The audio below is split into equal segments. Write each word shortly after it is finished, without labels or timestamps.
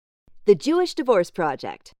the Jewish Divorce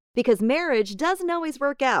Project. Because marriage doesn't always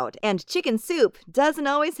work out, and chicken soup doesn't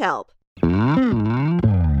always help.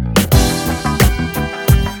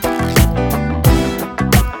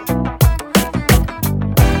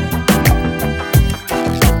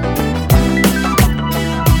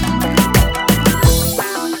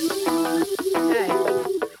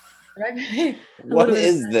 What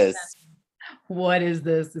is this? What is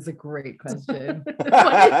this? Is a great question. Oh,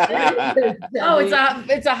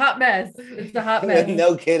 it's a hot mess. It's a hot mess.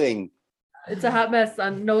 No kidding. It's a hot mess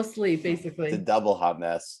on no sleep, basically. It's a double hot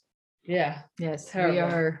mess. Yeah. Yes, Terrible. we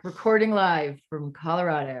are recording live from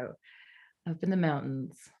Colorado, up in the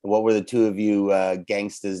mountains. What were the two of you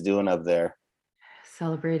gangsters doing up there?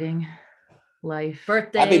 Celebrating life.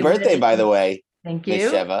 Birthday. Happy birthday, by the way. Thank Miss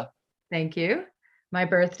you. Sheva. Thank you. My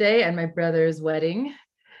birthday and my brother's wedding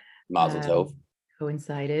Mazel tov.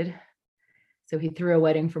 coincided. So he threw a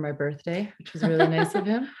wedding for my birthday, which was really nice of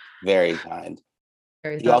him. Very kind.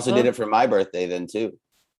 Very You also thoughtful. did it for my birthday then too.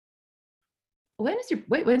 When's your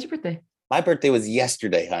birthday? My birthday was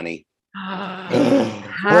yesterday, honey.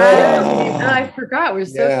 I forgot. We're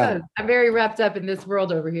so Yeah. close. I'm very wrapped up in this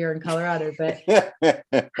world over here in Colorado, but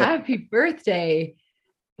happy birthday.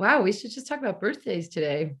 Wow, we should just talk about birthdays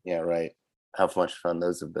today. Yeah, right. How much fun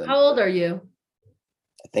those have been. How old are you?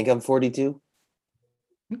 I think I'm 42.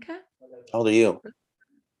 Okay. How old are you?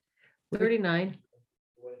 39.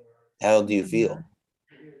 How old do you feel?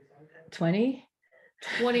 20?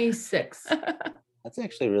 26. That's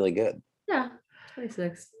actually really good. Yeah,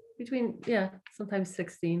 26. Sometimes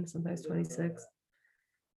 16, sometimes 26.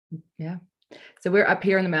 Yeah. So we're up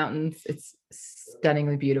here in the mountains. It's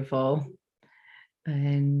stunningly beautiful.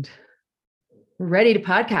 And we're ready to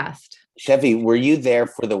podcast. Chevy, were you there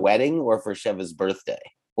for the wedding or for Sheva's birthday?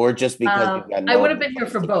 Or just because you got I Noam would have been here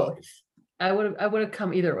for to go? both. I would have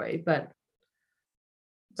come either way, but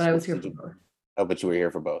I was here for both. Oh, but you were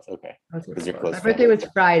here for both. Okay. I was here Because for you're both. close. My birthday was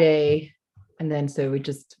Friday. And then so we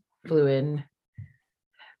just flew in.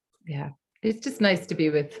 Yeah. It's just nice to be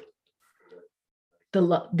with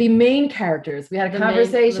the main characters. We had a The main-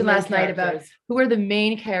 conversation the main last night about characters. who are the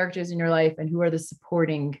main characters in your life and who are the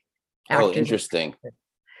supporting actors. Oh, interesting.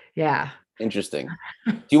 Yeah. Interesting.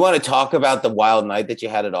 Do you want to talk about the wild night that you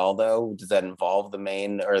had at all, though? Does that involve the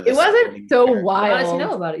main or the It wasn't supporting so character? How does wild. he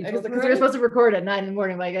know about it? You Because told we her were supposed to record at 9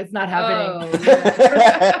 a.m. Like it's not happening.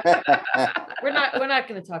 Oh, yeah. We're not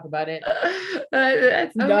going to talk about it.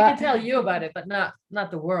 That's I mean, we not. can tell you about it, but not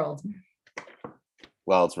the world.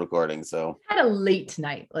 Well, it's recording, so Had a late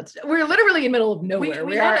night. We're literally in the middle of nowhere.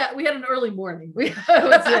 We had an early morning. It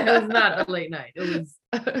was not a late night.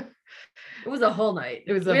 It was a whole night.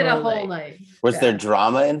 It was we had a whole night. was there Yeah.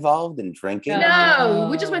 drama involved in drinking? No,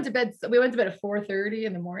 we just went to bed. We went to bed at 4:30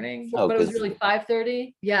 in the morning. Oh, But it was 'cause- really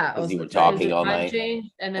 5:30. Yeah. Because you were also- talking all Time night. change,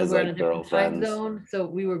 and then as, we're in like, a different time girlfriends. zone. So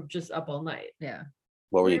we were just up all night. Yeah.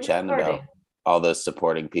 What were We you were chatting about? recording. All those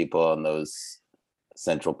supporting people and those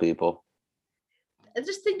central people.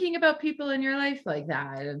 Just thinking about people in your life like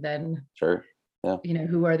that. And then, Sure.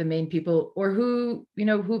 who are the main people or who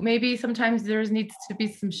maybe sometimes there needs to be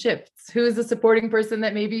some shifts. Who is a supporting person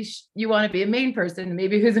that maybe you want to be a main person?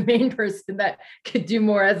 Maybe who's a main person that could do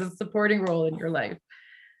more as a supporting role in your life.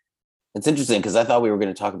 It's interesting because I thought we were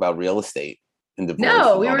going to talk about real estate and divorce.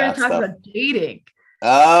 No, and we all were going that to talk stuff. about dating.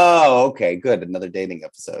 Oh, okay, good. Another dating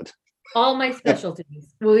episode. All my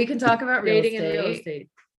specialties. Well, we can talk about real Dating estate. and real estate.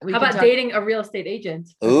 We How can about talk- dating a real estate agent?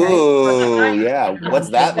 Ooh, yeah. What's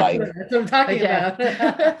that like? That's what I'm talking Okay. about.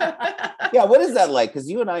 Yeah, what is that like? Because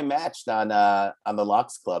you and I matched on the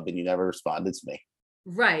Locks Club and you never responded to me.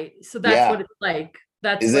 Right. So that's Yeah. what it's like.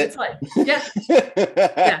 That's Is what it? it's like. Yeah.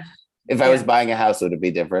 Yeah. If I was Yeah. buying a house, would it be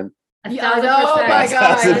different? 1,000%. Oh my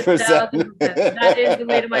God. 1,000%. That is the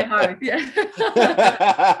way to my heart. Yeah.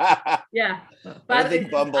 I think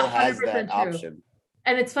it's Bumble has 100% that true. option.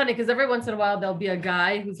 And it's funny because every once in a while there'll be a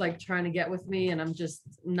guy who's like trying to get with me and I'm just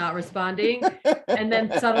not responding. And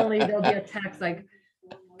then suddenly there'll be a text like,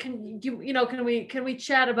 can we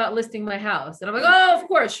chat about listing my house? And I'm like, oh, of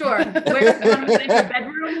course, sure. Where's in your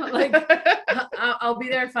bedroom? Like, I'll be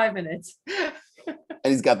there in 5 minutes. And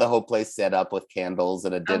he's got the whole place set up with candles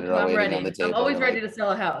and a dinner I'm waiting ready. on the table. I'm always and ready like- to sell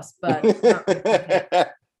a house, but not ready to date.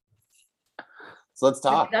 So let's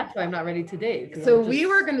talk. That's why I'm not ready to date. 'cause So I'm we just-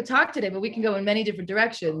 were going to talk today, but we can go in many different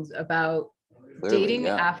directions about Clearly, dating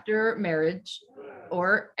yeah. after marriage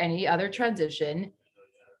or any other transition.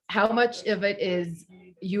 How much of it is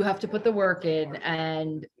you have to put the work in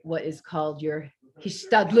and what is called your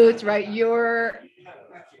Hishtadlut, right? Your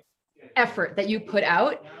effort that you put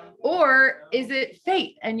out, or is it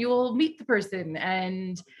fate and you will meet the person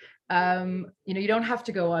and you don't have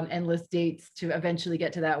to go on endless dates to eventually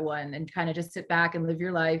get to that one, and kind of just sit back and live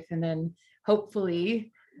your life. And then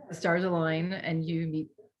hopefully the stars align and you meet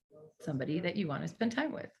somebody that you want to spend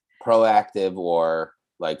time with. Proactive or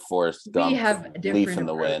like Forrest Gump, We have leaf different in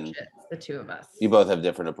the wind. approaches, the two of us. You both have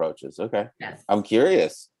different approaches. Okay. Yes. I'm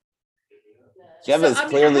curious. Sheva's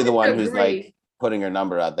clearly the one who's agree. like putting her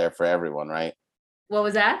number out there for everyone, right? What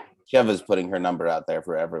was that? Sheva's putting her number out there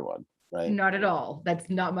for everyone, right? Not at all. That's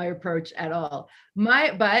not my approach at all.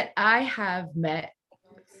 But I have met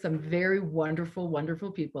some very wonderful,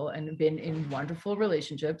 wonderful people and been in wonderful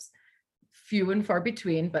relationships, few and far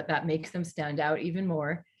between, but that makes them stand out even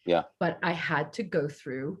more. Yeah. But I had to go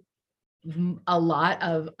through a lot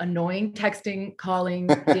of annoying texting, calling,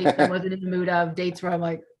 dates I wasn't in the mood of, dates where I'm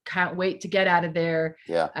like, can't wait to get out of there.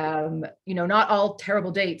 Yeah. Not all terrible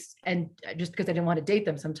dates. And just because I didn't want to date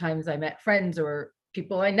them, sometimes I met friends or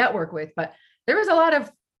people I network with, but there was a lot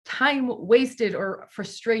of time wasted or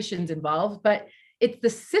frustrations involved. But it's the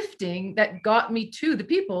sifting that got me to the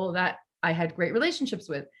people that I had great relationships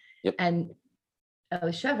with. Yep. And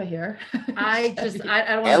Ellie Sheva here. I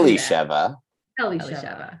don't want Ellie Sheva. Ellie Ellie Sheva.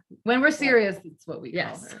 Sheva. When we're serious, it's what we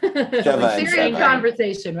Yes. call her. Sheva and Serious Sheva.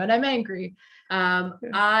 conversation when I'm angry.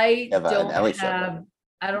 I Sheva and don't Ellie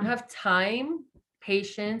have time,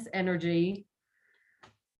 patience, energy,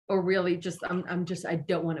 or really I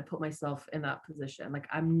don't want to put myself in that position. Like,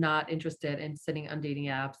 I'm not interested in sitting on dating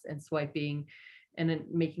apps and swiping and then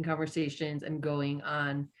making conversations and going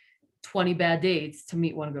on 20 bad dates to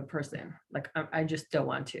meet one good person. Like, I just don't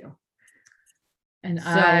want to. And So,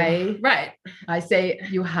 I say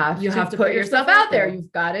you have to put put yourself out there.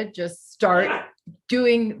 You've got to just start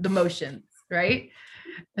doing the motions, right?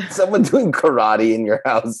 Someone doing karate in your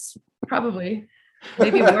house. Probably.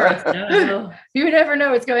 Maybe worse. I don't know. You never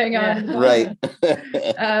know what's going on. Right.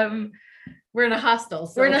 We're in a hostel.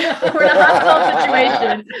 So We're in a hostile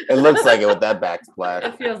situation. It looks like it with that backsplash.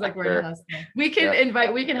 It feels like we're in a hostel. We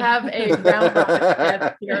can have a round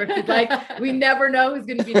robin here if you'd like. We never know who's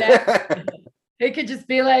going to be next. It could just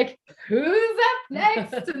be like, who's up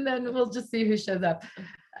next? And then we'll just see who shows up.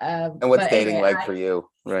 And what's dating like for you?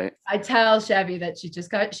 Right. I tell Shevy that she has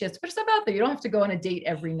to put herself out there. You don't have to go on a date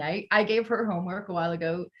every night. I gave her homework a while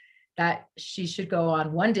ago that she should go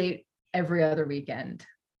on one date every other weekend.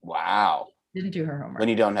 Wow. Didn't do her homework. When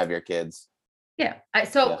you don't have your kids. Yeah.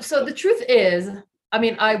 So the truth is,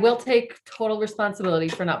 I will take total responsibility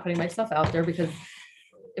for not putting myself out there, because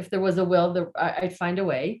if there was a will, I'd find a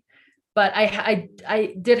way. But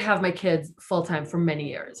I did have my kids full time for many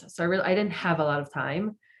years, so I didn't have a lot of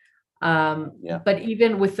time. But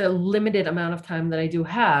even with the limited amount of time that I do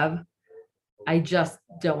have, I just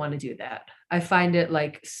don't want to do that. I find it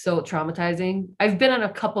like so traumatizing. I've been on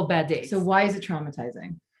a couple bad dates. So why is it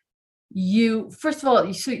traumatizing? First of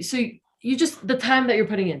all, so you just, the time that you're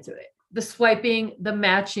putting into it, the swiping, the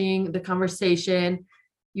matching, the conversation,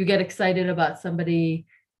 you get excited about somebody.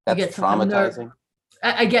 That's you get traumatizing.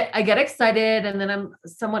 I get excited, and then I'm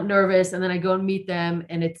somewhat nervous, and then I go and meet them,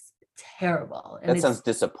 and it's terrible. And That sounds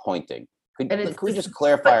disappointing. Could we just but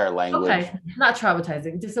clarify our language? Okay, not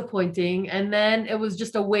traumatizing, disappointing. And then it was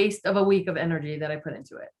just a waste of a week of energy that I put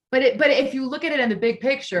into it. But if you look at it in the big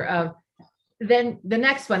picture of then the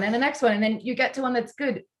next one and the next one, and then you get to one that's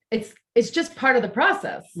good, it's just part of the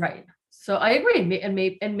process. Right. So I agree. And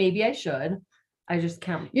maybe I should. I just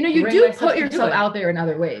can't. You do put yourself out there in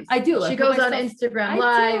other ways. I do. She goes on Instagram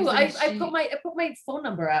Live. I put my phone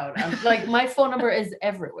number out. Like, my phone number is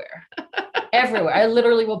everywhere. Everywhere. I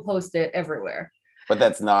literally will post it everywhere. But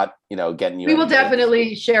that's not, getting you. We will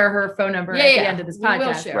definitely share her phone number at the end of this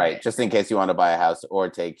podcast. Right. Just in case you want to buy a house or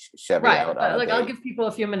take Shevy out on a date. I'll give people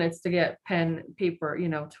a few minutes to get pen, paper,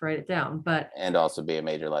 to write it down. And also be a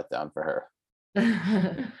major letdown for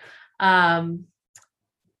her.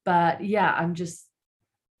 But yeah, I'm just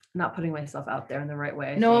not putting myself out there in the right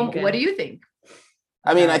way. Noam, what do you think?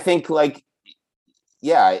 I mean, I think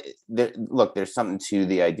there's something to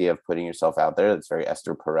the idea of putting yourself out there. That's very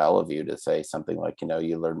Esther Perel of you to say something like,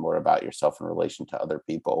 you learn more about yourself in relation to other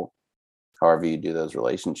people, however you do those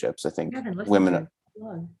relationships. I think women.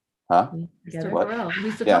 Huh? Esther What? Perel. We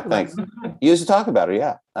used to Yeah, talk about thanks. it. You used to talk about her,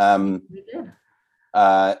 yeah. We did.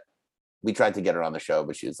 We tried to get her on the show,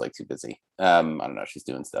 but she was like too busy. I don't know. She's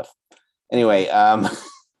doing stuff. Anyway, it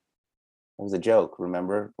was a joke.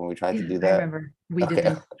 Remember when we tried to do that? I remember. We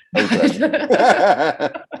didn't.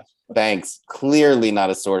 Thanks. Clearly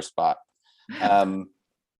not a sore spot. I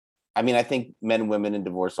think men and women in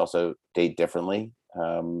divorce also date differently.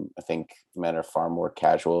 I think men are far more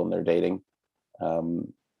casual in their dating,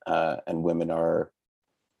 and women aren't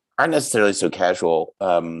necessarily so casual.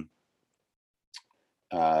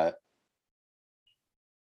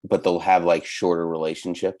 but they'll have like shorter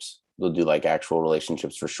relationships. They'll do like actual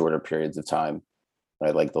relationships for shorter periods of time.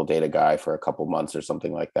 Right? Like they'll date a guy for a couple months or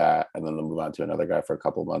something like that, and then they'll move on to another guy for a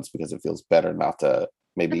couple months because it feels better not to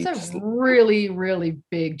maybe. That's a really, really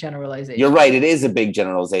big generalization. You're right. It is a big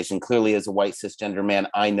generalization. Clearly, as a white cisgender man,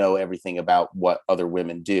 I know everything about what other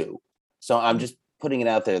women do. So I'm just putting it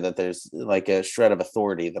out there that there's like a shred of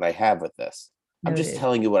authority that I have with this. I'm just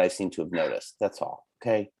telling you what I seem to have noticed. That's all.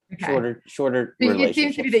 Okay. Shorter It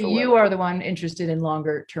seems to be that you are the one interested in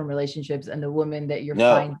longer term relationships, and the woman that you're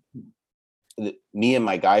finding. Me and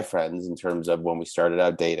my guy friends, in terms of when we started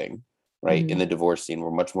out dating, right, in the divorce scene,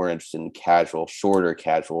 were much more interested in shorter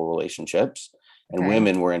casual relationships, and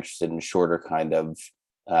women were interested in shorter kind of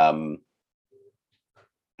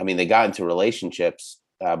they got into relationships,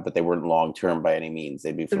 but they weren't long-term by any means.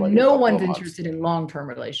 They'd be for like no one's interested in long-term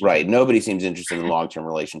relationships, right? Nobody seems interested in long-term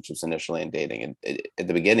relationships initially in dating, and at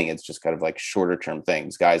the beginning it's just kind of like shorter term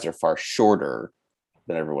things. Guys are far shorter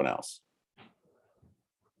than everyone else.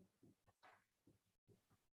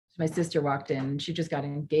 My sister walked in. She just got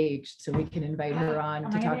engaged, so we can invite her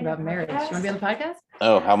on to talk about marriage. You want to be on the podcast?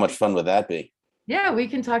 Oh, how much fun would that be? Yeah, we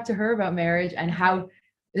can talk to her about marriage and how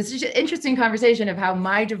this is an interesting conversation of how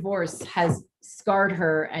my divorce has scarred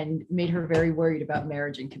her and made her very worried about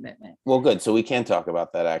marriage and commitment. Well, good. So we can talk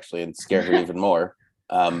about that actually and scare her even more.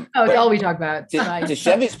 It's all we talk about. To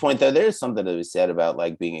Chevy's point, though, there's something to be said about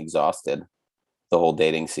like being exhausted, the whole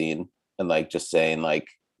dating scene, and like just saying like,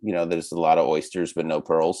 there's a lot of oysters but no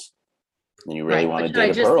pearls, and you really want to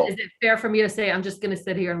date a pearl. Is it fair for me to say I'm just going to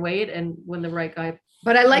sit here and wait, and when the right guy?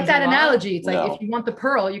 But I like that analogy. It's like, if you want the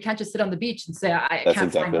pearl, you can't just sit on the beach and say, That's can't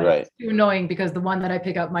exactly find right. It's too annoying because the one that I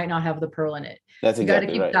pick up might not have the pearl in it. That's exactly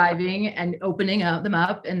right. You got to keep right. diving and opening them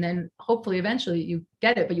up, and then hopefully eventually you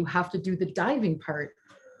get it, but you have to do the diving part.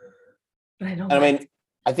 But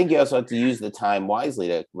I think you also have to use the time wisely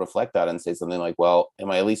to reflect on it and say something like, well, am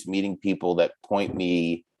I at least meeting people that point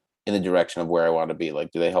me in the direction of where I want to be?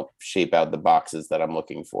 Like, do they help shape out the boxes that I'm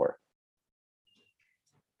looking for?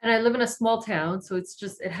 And I live in a small town, so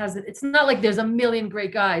it's not like there's a million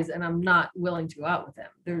great guys and I'm not willing to go out with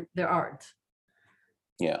them. There aren't.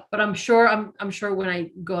 Yeah. But I'm sure when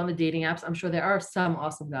I go on the dating apps, I'm sure there are some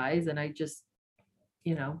awesome guys, and I just,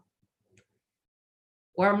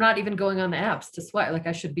 or I'm not even going on the apps to sweat. Like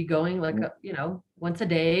I should be going once a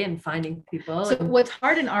day and finding people. So what's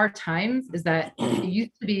hard in our times is that it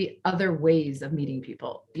used to be other ways of meeting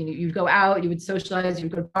people. You'd go out, you would socialize, you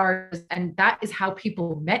would go to bars, and that is how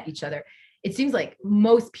people met each other. It seems like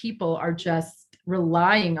most people are just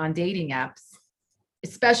relying on dating apps,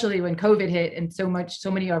 especially when COVID hit and so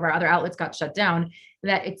many of our other outlets got shut down,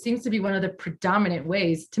 that it seems to be one of the predominant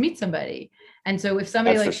ways to meet somebody. And so if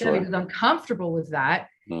somebody like Shevy who's uncomfortable with that,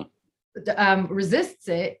 resists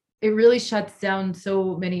it, it really shuts down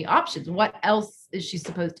so many options. What else is she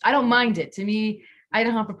supposed to? I don't mind it. To me, I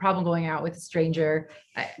don't have a problem going out with a stranger.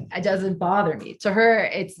 It doesn't bother me. To her,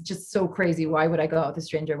 it's just so crazy. Why would I go out with a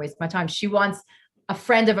stranger and waste my time? She wants a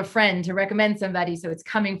friend of a friend to recommend somebody. So it's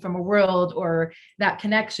coming from a world or that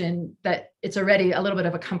connection that it's already a little bit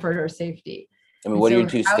of a comfort or safety. I mean, what are your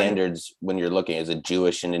two standards when you're looking? Is it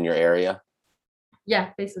Jewish and in your area?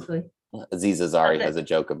 Yeah, basically. Aziz Ansari has a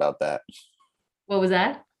joke about that. What was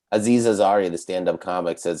that? Aziz Ansari, the stand-up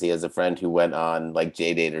comic, says he has a friend who went on like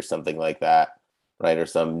JDate or something like that, right? Or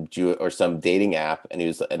some dating app, and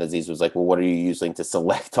Aziz was like, "Well, what are you using to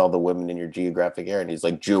select all the women in your geographic area?" And he's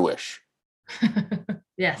like, "Jewish."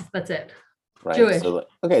 Yes, that's it. Right. Jewish. So,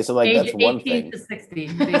 okay, so like Age that's one 18 thing. to 60,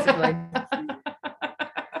 basically.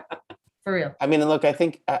 For real. I mean, look, I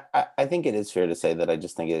think it is fair to say that I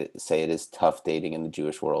just think it is tough dating in the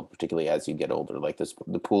Jewish world, particularly as you get older. Like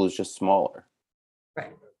the pool is just smaller.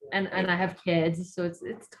 Right. And I have kids, so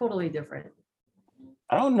it's totally different.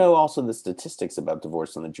 I don't know also the statistics about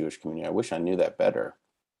divorce in the Jewish community. I wish I knew that better,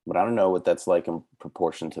 but I don't know what that's like in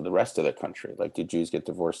proportion to the rest of the country. Like, do Jews get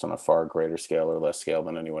divorced on a far greater scale or less scale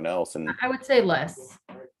than anyone else? And I would say less.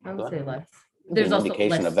 There's an also indication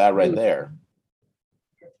less of that right food. there.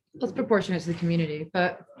 It's proportionate to the community,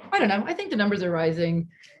 but I don't know. I think the numbers are rising.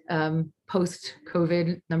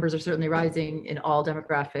 Post-COVID, numbers are certainly rising in all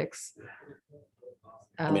demographics.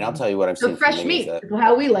 I mean, I'll tell you what I'm so seeing. fresh meat is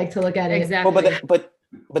how we like to look at it. Exactly. Well,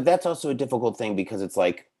 but that's also a difficult thing because it's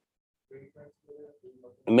like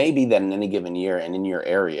maybe that in any given year and in your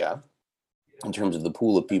area, in terms of the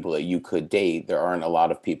pool of people that you could date, there aren't a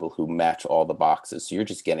lot of people who match all the boxes. So you're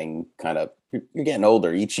just getting you're getting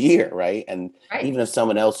older each year, right? And even if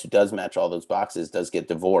someone else who does match all those boxes does get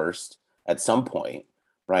divorced at some point,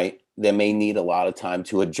 right? They may need a lot of time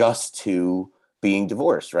to adjust to being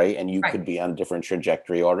divorced, right? And you could be on a different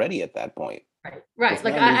trajectory already at that point. Right. It's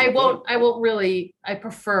Like not an easy I won't really, I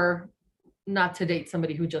prefer not to date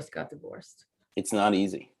somebody who just got divorced. It's not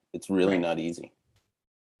easy. It's really not easy.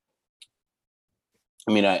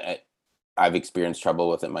 I mean, I've experienced trouble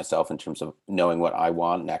with it myself in terms of knowing what I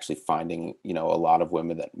want and actually finding, a lot of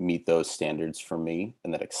women that meet those standards for me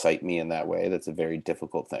and that excite me in that way. That's a very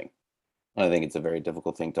difficult thing. And I think it's a very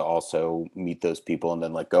difficult thing to also meet those people and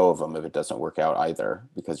then let go of them if it doesn't work out either,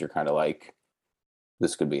 because you're kind of like,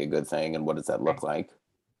 this could be a good thing. And what does that look like?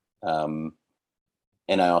 And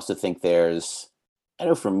I also think I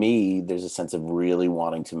know for me, there's a sense of really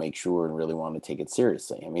wanting to make sure and really want to take it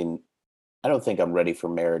seriously. I mean, I don't think I'm ready for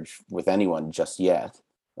marriage with anyone just yet,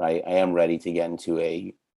 right? I am ready to get into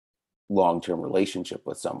a long-term relationship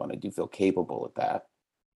with someone. I do feel capable of that,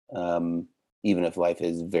 even if life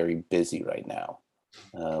is very busy right now.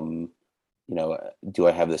 Do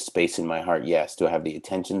I have the space in my heart? Yes. Do I have the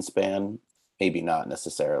attention span? Maybe not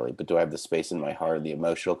necessarily, but do I have the space in my heart, the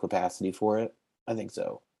emotional capacity for it? I think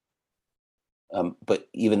so. But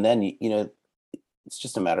even then, it's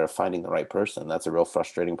just a matter of finding the right person. That's a real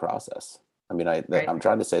frustrating process. I mean, I'm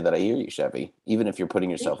trying to say that I hear you, Shevy. Even if you're putting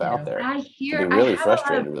yourself out there, I you're really have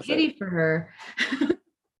frustrated a lot of with pity it. for her.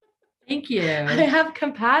 Thank you. I have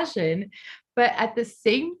compassion, but at the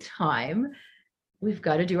same time, we've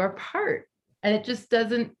got to do our part. And it just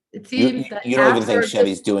doesn't, it seems that you don't even think after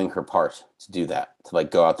Chevy's doing her part to do that, to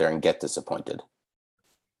like go out there and get disappointed.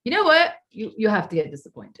 You know what? You have to get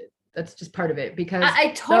disappointed. That's just part of it, because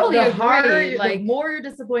I totally agree. Like, the more you're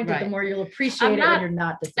disappointed, the more you'll appreciate it when you're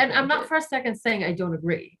not disappointed. And I'm not for a second saying I don't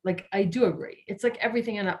agree. Like, I do agree. It's like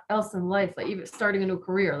everything else in life, like even starting a new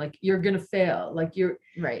career, like you're going to fail. Like you're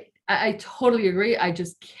right. I totally agree. I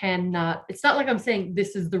just cannot. It's not like I'm saying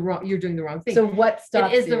this is you're doing the wrong thing. So what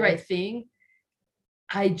stops it is you? the right thing.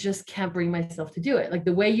 I just can't bring myself to do it. Like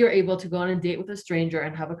the way you're able to go on a date with a stranger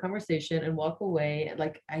and have a conversation and walk away.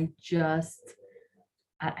 Like I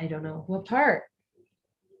don't know what part.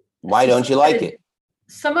 Why don't you like it?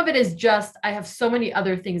 Some of it is just, I have so many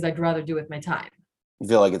other things I'd rather do with my time. You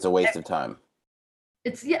feel like it's a waste of time.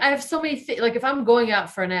 I have so many things. Like if I'm going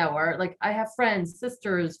out for an hour, like I have friends,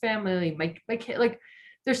 sisters, family, my kid, like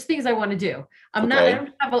there's things I want to do. I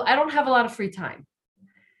don't have a lot of free time.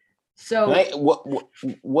 So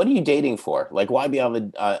what are you dating for? Like why be on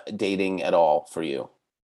the dating at all for you?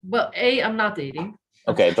 Well, I'm not dating.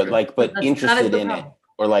 Okay, but interested in it.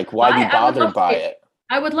 Or like, why be bothered by it?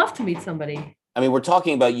 I would love to meet somebody. I mean, we're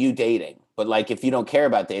talking about you dating, but like, if you don't care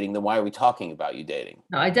about dating, then why are we talking about you dating?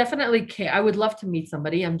 No, I definitely care. I would love to meet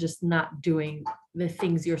somebody. I'm just not doing the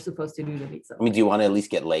things you're supposed to do to meet somebody. I mean, do you want to at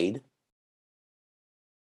least get laid?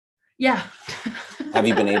 Yeah. Have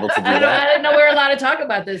you been able to do that? I didn't know we were allowed to talk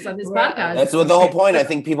about this on this podcast. That's what the whole point. I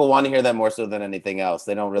think people want to hear that more so than anything else.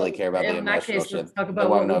 They don't really care about the emotional shit. Let's talk They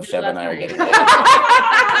about want to know what if Sheva and I are getting laid.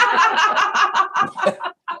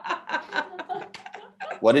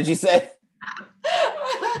 What did you say?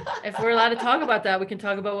 If we're allowed to talk about that, we can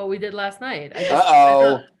talk about what we did last night.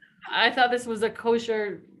 I thought this was a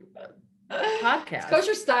kosher podcast. It's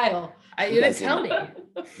kosher style. You didn't tell me.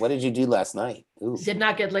 What did you do last night? Ooh. Did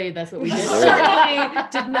not get laid. That's what we did. Certainly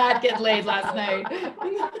did not get laid last night.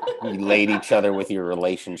 You laid each other with your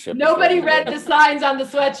relationship. Nobody read the signs on the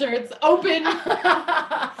sweatshirts. Open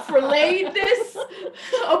for laid this?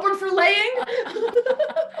 Open for laying?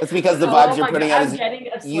 It's because the vibes you're putting out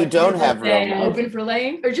is you don't have room. Open for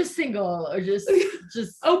laying? Or just single, or just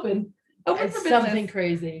open. Open for something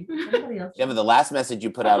crazy. Yeah, but the last message you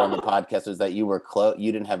put out on the podcast was that you were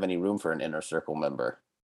you didn't have any room for an inner circle member.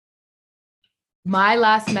 My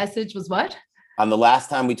last message was what? On the last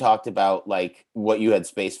time we talked about like what you had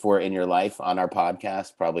space for in your life on our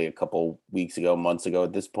podcast, probably a couple weeks ago, months ago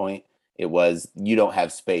at this point, it was you don't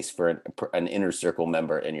have space for an inner circle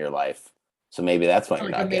member in your life. So maybe that's why you're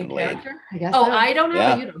not getting laid. I guess I don't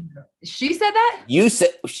know. You don't know. She said that? You said,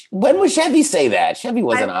 when would Shevy say that? Shevy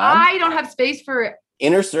wasn't on. I don't have space for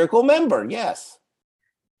inner circle member. Yes.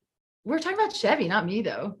 We're talking about Shevy, not me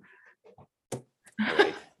though.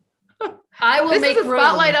 Right. I will make a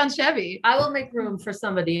spotlight on Shevy. I will make room for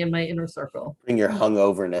somebody in my inner circle. Bring your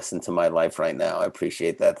hungoverness into my life right now. I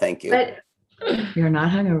appreciate that. Thank you. But you're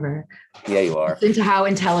not hungover. Yeah, you are. Into how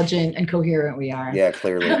intelligent and coherent we are. Yeah,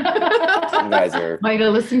 clearly. You guys are. Michael,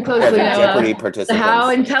 listen closely. Jeopardy participants. How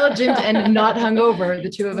intelligent and not hungover the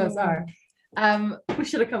two of us are. We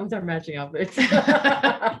should have come with our matching outfits.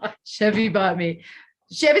 Chevy bought me.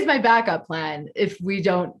 Chevy's my backup plan if we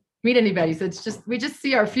don't meet anybody. So it's just we just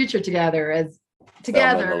see our future together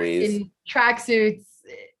in tracksuits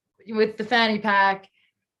with the fanny pack,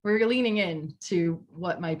 we're leaning in to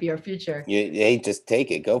what might be our future. You just take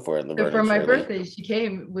it, go for it. So for my birthday, she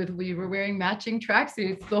came we were wearing matching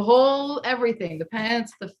tracksuits, the whole everything, the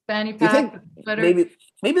pants, the fanny pack, the sweater.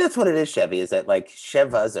 Maybe that's what it is, Shevy, is that like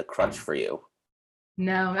Sheva is a crutch for you.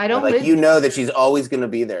 No, I don't. Like, you know that she's always going to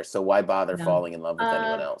be there, so why bother falling in love with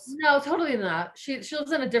anyone else? No, totally not. She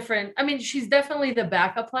lives in a different. I mean, she's definitely the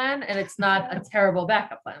backup plan, and it's not a terrible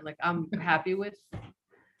backup plan. Like I'm happy with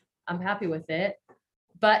it,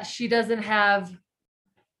 but she doesn't have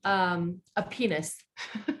a penis.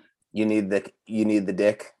 You need the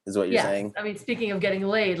dick, is what you're saying? I mean, speaking of getting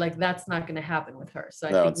laid, like that's not going to happen with her. So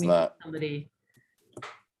I No, think it's we not. need somebody,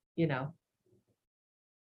 you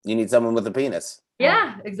need someone with a penis.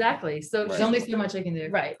 Yeah, exactly. So There's only so much I can do.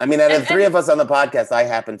 Right. I mean, out of three of us on the podcast, I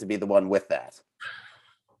happen to be the one with that.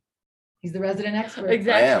 He's the resident expert.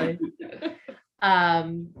 Exactly.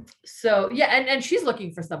 So yeah, and she's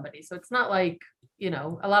looking for somebody. So it's not like,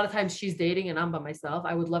 a lot of times she's dating and I'm by myself.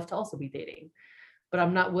 I would love to also be dating, but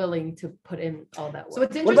I'm not willing to put in all that work. So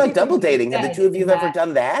it's what about double dating? Have the two of you ever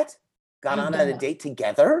done that? Gone on a date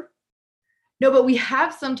together? No, but we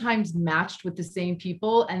have sometimes matched with the same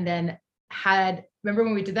people and then remember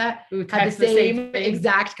when we did that? We had the same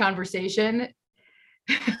exact conversation.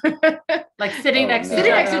 Like sitting next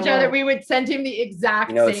to each other. We would send him the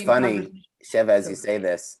exact same. It's funny, Sheva, as you say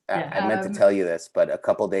this, I meant to tell you this, but a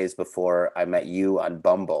couple days before I met you on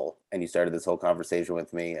Bumble and you started this whole conversation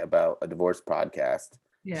with me about a divorce podcast,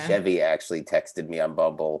 Shevy actually texted me on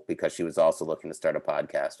Bumble because she was also looking to start a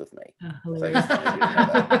podcast with me. Hilarious.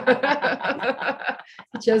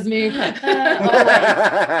 Chose me. So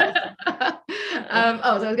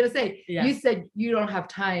I was going to say, you said you don't have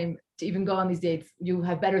time to even go on these dates. You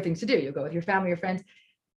have better things to do. You'll go with your family, your friends,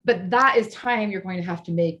 but that is time you're going to have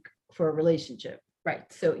to make for a relationship. Right.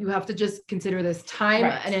 So you have to just consider this time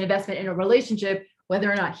and an investment in a relationship,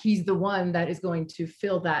 whether or not he's the one that is going to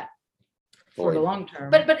fill that for the long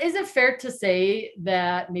term. But is it fair to say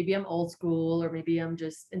that maybe I'm old school or maybe I'm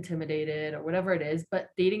just intimidated or whatever it is, but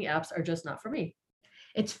dating apps are just not for me?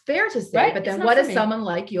 It's fair to say, but then what is someone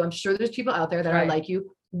like you? I'm sure there's people out there that are like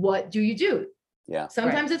you. What do you do? Yeah.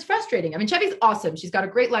 Sometimes it's frustrating. I mean, Chevy's awesome. She's got a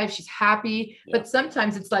great life. She's happy, but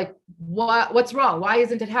sometimes it's like, what's wrong? Why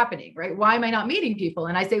isn't it happening? Right? Why am I not meeting people?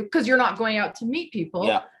 And I say, because you're not going out to meet people.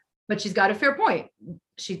 Yeah. But she's got a fair point.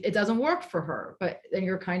 It doesn't work for her, but then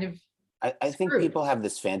you're kind of I think people have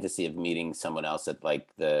this fantasy of meeting someone else at like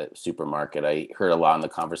the supermarket. I heard a lot in the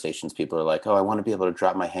conversations. People are like, oh, I want to be able to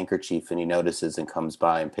drop my handkerchief, and he notices and comes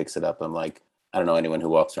by and picks it up. I'm like, I don't know anyone who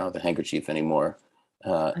walks around with a handkerchief anymore.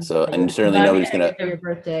 And certainly nobody's going to, your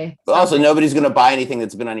birthday. But also nobody's going to buy anything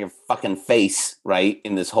that's been on your fucking face, right?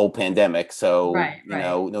 In this whole pandemic. So,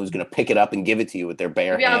 no one's going to pick it up and give it to you with their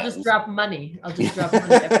bare hands. I'll just drop money.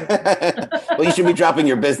 Everywhere. Well, you should be dropping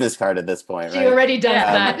your business card at this point, right? She already does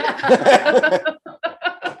that.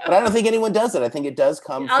 But I don't think anyone does it. I think it does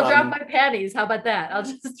come I'll drop my panties. How about that? I'll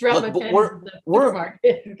just drop my panties in the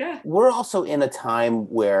supermarket. We're also in a time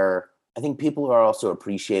where I think people are also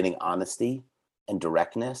appreciating honesty and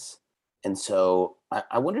directness. And so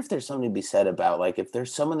I wonder if there's something to be said about, like, if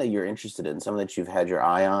there's someone that you're interested in, someone that you've had your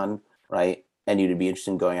eye on, right? And you'd be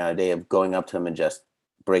interested in going on a day of going up to him and just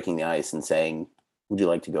breaking the ice and saying, would you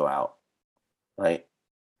like to go out? Right.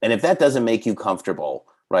 And if that doesn't make you comfortable,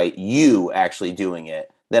 right, you actually doing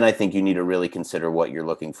it, then I think you need to really consider what you're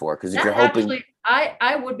looking for. Because if you're hoping, actually,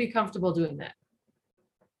 I would be comfortable doing that.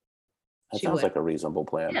 That sounds like a reasonable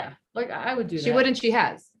plan. Yeah, like I would do that. She would, and she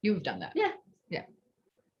has. You've done that. Yeah.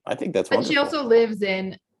 I think that's wonderful. But she also lives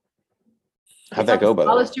in how'd that go, by the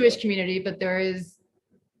way? Smallest Jewish community, but it's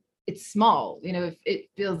small. If it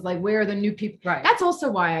feels like, where are the new people? Right. That's also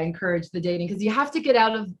why I encourage the dating, because you have to get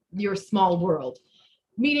out of your small world.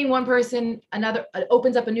 Meeting one person, another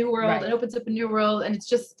opens up a new world, and opens up a new world, and it's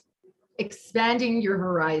just expanding your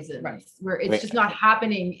horizons, where it's just not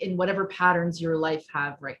happening in whatever patterns your life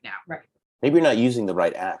have right now. Right. Maybe you're not using the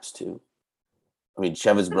right apps too. I mean,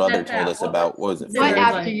 Sheva's brother told us about, what was it? What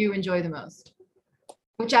app do you enjoy the most?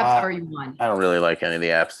 Which apps are you on? I don't really like any of the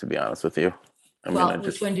apps, to be honest with you.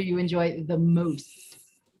 Which one do you enjoy the most?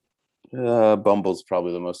 Bumble's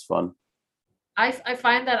probably the most fun. I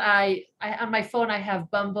find that I on my phone I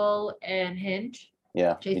have Bumble and Hinge.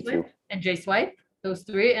 Yeah, me too. And J-Swipe, those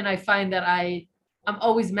three, and I find that I'm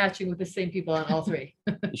always matching with the same people on all three.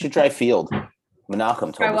 You should try Field.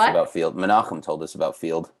 Menachem told us about Field. Menachem told us about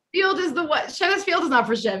Field. Field is the what? Sheva's Field is not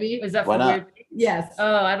for Shevy. Is that for weird things? Yes.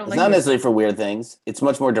 Oh, I don't. It's not necessarily for weird things. It's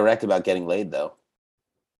much more direct about getting laid, though.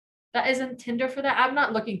 That isn't Tinder for that. I'm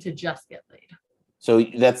not looking to just get laid. So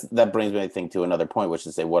that brings me, I think, to another point, which is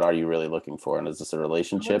to say, what are you really looking for? And is this a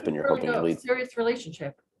relationship? And you're hoping to lead serious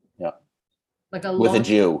relationship. Yeah. Like a With a long,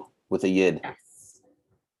 Jew, with a yid, yes,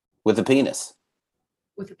 with a penis.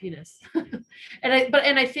 with a penis. And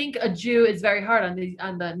I think a Jew is very hard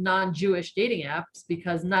on the non-Jewish dating apps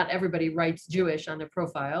because not everybody writes Jewish on their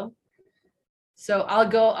profile. So I'll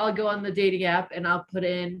go on the dating app and I'll put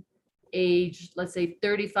in age, let's say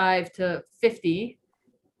 35 to 50,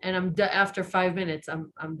 and after 5 minutes,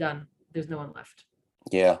 I'm done. There's no one left.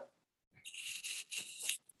 Yeah.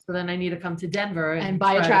 So then I need to come to Denver And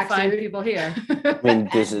buy a try to find tracksuit. people here. I mean,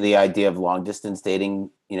 does the idea of long distance dating,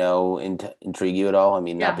 intrigue you at all? I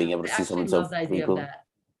mean, not being able to I see actually someone so love the idea of frequently. that.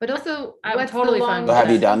 But also, I'm what's totally the fine long? with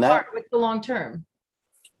Have you done that? What's the long term?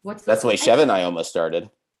 That's the way Sheva and I almost started.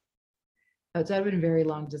 Oh, it's been very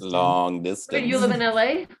long distance. Long Wait, distance. you live in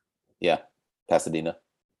LA? Yeah, Pasadena.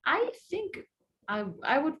 I think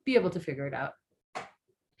I would be able to figure it out.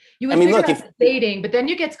 You would I mean, figure look, out the dating, but then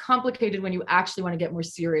it gets complicated when you actually want to get more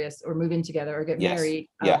serious or move in together or get Yes. married.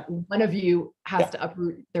 Yeah. One of you has Yeah. to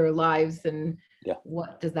uproot their lives, and Yeah.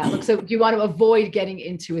 what does that look? So do you want to avoid getting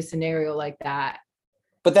into a scenario like that?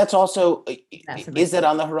 But that's also, That's is that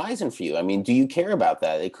on the horizon for you? I mean, do you care about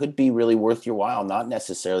that? It could be really worth your while, not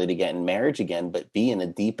necessarily to get in marriage again, but be in a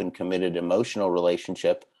deep and committed emotional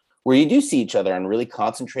relationship where you do see each other on really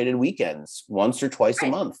concentrated weekends, once or twice a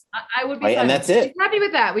month. I would be Right? fine And with that's it. it. I'm happy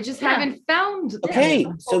with that. We just haven't found. Okay,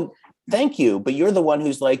 them. so thank you. But you're the one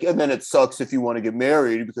who's like, and then it sucks if you want to get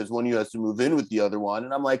married because one of you has to move in with the other one.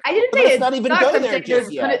 And I'm like, I didn't but say let's it not even sucks. go I'm there saying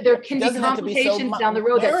just yet. there can be doesn't have to be so complications down the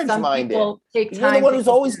road that some marriage-minded. people take time. You're the one to who's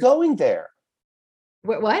always consider. going there.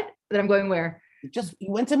 What? That I'm going where? You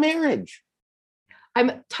went to marriage.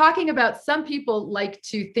 I'm talking about some people like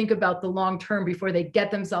to think about the long term before they get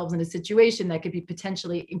themselves in a situation that could be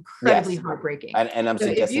potentially incredibly Yes. heartbreaking. And I'm So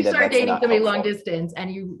if suggesting you that start that's dating not somebody helpful. long distance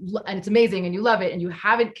and it's amazing and you love it and you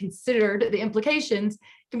haven't considered the implications, it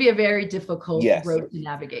can be a very difficult Yes. road to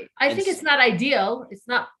navigate. I think it's not ideal. It's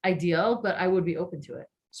not ideal, but I would be open to it.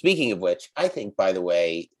 Speaking of which, I think, by the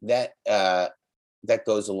way, that that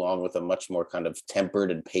goes along with a much more kind of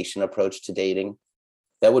tempered and patient approach to dating.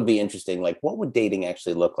 That would be interesting. Like, what would dating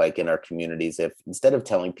actually look like in our communities if instead of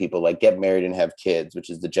telling people like get married and have kids,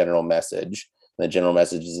 which is the general message, and the general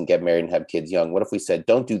message isn't get married and have kids young. What if we said,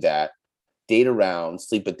 don't do that, date around,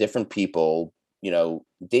 sleep with different people,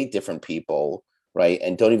 date different people, right?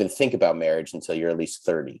 And don't even think about marriage until you're at least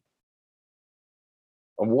 30.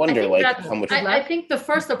 I wonder how much. I think the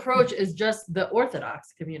first approach is just the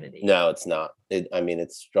Orthodox community. No, it's not.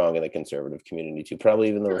 It's strong in the conservative community too. Probably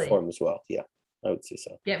even the Really? Reform as well. Yeah, I would say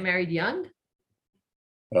so. Get married young?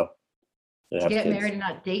 Oh, To get married and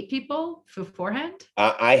not date people beforehand?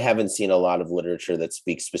 I haven't seen a lot of literature that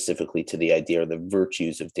speaks specifically to the idea or the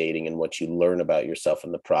virtues of dating and what you learn about yourself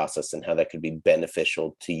in the process and how that could be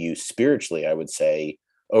beneficial to you spiritually, I would say,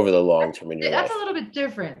 over the long term in your life. That's a little bit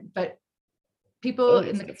different, but people in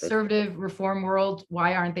the different. conservative reform world,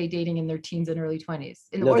 why aren't they dating in their teens and early 20s?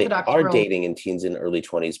 In the No, they Orthodox are world, dating in teens and early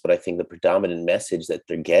 20s, but I think the predominant message that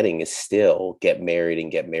they're getting is still get married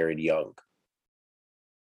and get married young.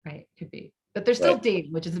 right, could be. But they're still Right.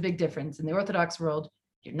 dating, which is a big difference. In the Orthodox world,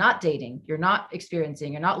 you're not dating, you're not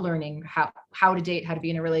experiencing, you're not learning how to date, how to be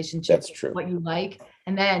in a relationship, That's true. what you like,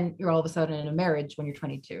 and then you're all of a sudden in a marriage when you're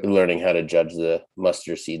 22. Learning how to judge the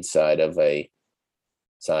mustard seed size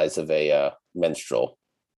of a menstrual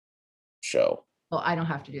show. Well, I don't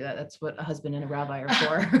have to do that. That's what a husband and a rabbi are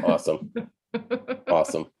for. Awesome.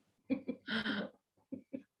 Awesome.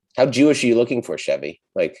 How Jewish are you looking for, Shevy?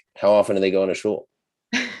 Like, how often are they going to shul?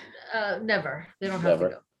 Never. They don't have Never.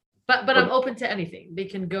 to go. But I'm open to anything. They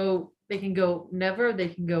can go never, they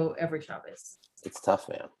can go every Shabbos. It's tough,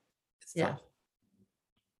 man. It's Yeah. tough.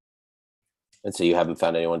 And so you haven't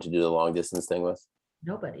found anyone to do the long distance thing with?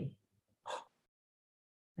 Nobody.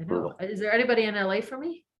 I know. Brutal. Is there anybody in LA for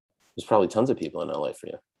me? There's probably tons of people in LA for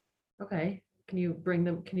you. Okay. Can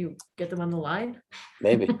you get them on the line?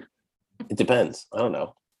 Maybe. It depends. I don't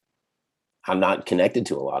know. I'm not connected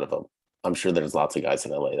to a lot of them. I'm sure there's lots of guys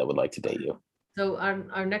in LA that would like to date you. So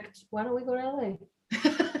our next, why don't we go to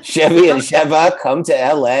LA? Chevy and Sheva, come to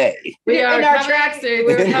LA. We are in our coming- tracksuit.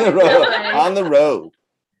 we're In the coming to road, LA. on the road.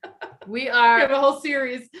 We We have a are. whole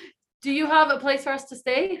series. Do you have a place for us to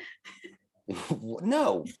stay?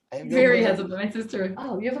 No. I have no Mary place. has my sister.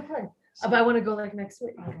 Oh, you have a place. But I want to go like next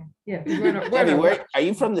week. Yeah. 'cause we're in a- we're in Chevy, a where, rush. are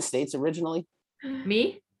you from the States originally?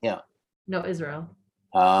 Me? Yeah. No, Israel.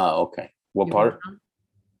 Ah, okay. What You part? from?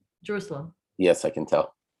 Jerusalem. Yes, I can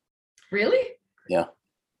tell. Really?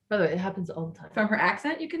 By the way, it happens all the time. From her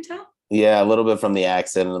accent, you can tell? Yeah, a little bit from the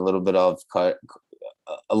accent, and a little bit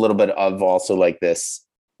of also like this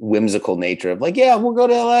whimsical nature of like, yeah, we'll go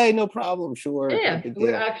to LA, no problem, sure. Yeah, no big we're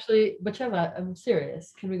deal. actually, but Sheva, I'm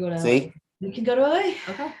serious. Can we go to LA? See, We can go to LA.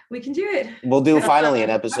 Okay. We can do it. we'll do That's finally an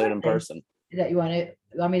not- episode in person. That you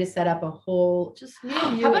want me to set up a whole Just me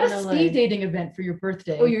and you. how about in a LA? speed dating event for your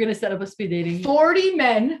birthday? Oh, you're gonna set up a speed dating. 40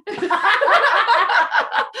 men.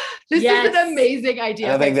 This is Yes. an amazing idea.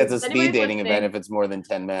 I don't think Okay, that's a if anybody's speed dating event listening, if it's more than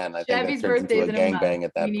 10 men. I think that Chevy's turns birthday into is a in a month. gangbang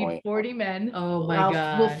at that We need point. 40 men. Oh my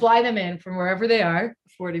God. We'll fly them in from wherever they are.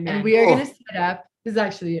 40 men. And we are Oh. going to set up. This is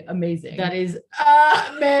actually amazing. That is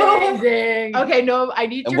amazing. Okay, no, I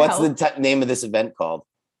need And your what's help. the name of this event called?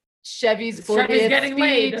 Chevy's 40th Chevy's getting speed.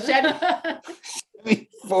 laid. Chevy,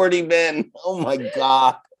 40 men. Oh my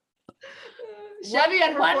God. Chevy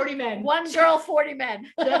and her One- 40 men. One girl, 40 men.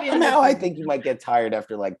 Chevy and her Now I 40 think you might get tired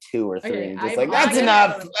after like 2 or 3. Okay, and just I'm like, on that's it.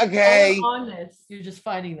 enough. Okay. I'm on this. You're just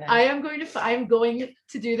fighting that. I am going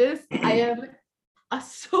to do this. I am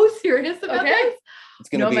so serious about Okay. this. It's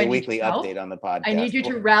going to Noam, be I a need weekly your help. update on the podcast. I need you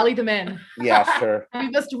to rally the men. Yeah, sure. We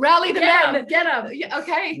must rally the Get men. him. Get him. Yeah,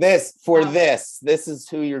 okay. This Um, this is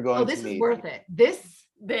who you're going Oh, to this meet. is worth it. This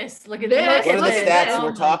This. Look at This. this. What are the Look at stats this. we're Oh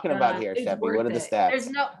my talking about God. here, It's Shevy? What are the worth it.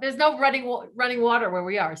 stats? There's no running water where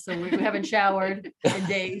we are, so we haven't showered in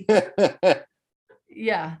days.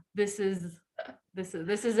 Yeah, this is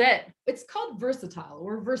it. it's called versatile.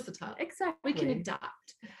 We're versatile. Exactly. We can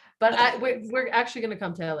adopt. But we're actually gonna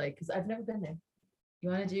come to LA because I've never been there. You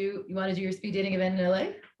want to do your speed dating event in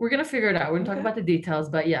LA? We're gonna figure it out. We're gonna talk Okay. about the details,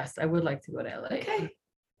 but yes, I would like to go to LA. Okay.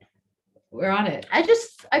 We're on it.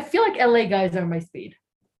 I feel like LA guys are my speed.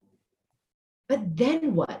 But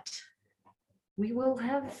then what? We will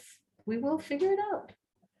figure it out.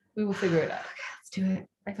 We will figure it out. Let's do it.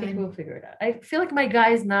 I think Fine. we'll figure it out. I feel like my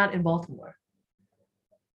guy's not in Baltimore.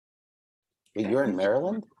 Wait, you're in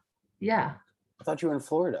Maryland? Yeah. I thought you were in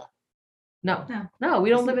Florida. No. No. No, we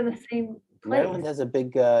don't live in the same place. Maryland has a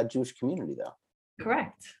big Jewish community, though.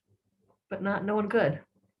 Correct. But no one good.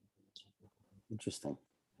 Interesting.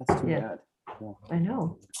 That's too Yeah. bad. I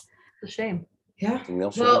know. It's a shame. Yeah. It's a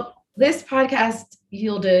real shame. Well, this podcast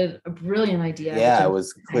yielded a brilliant idea. yeah, which it I'm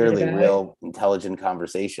was excited clearly about. real intelligent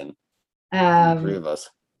conversation. The three of us.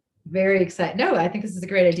 Very excited. No, I think this is a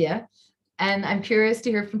great idea. And I'm curious to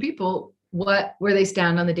hear from people where they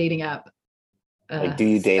stand on the dating app. Like, do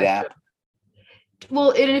you date spectrum. app?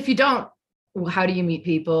 Well, and if you don't, well, how do you meet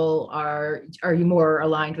people? Are you more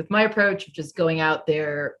aligned with my approach of just going out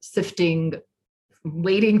there, sifting,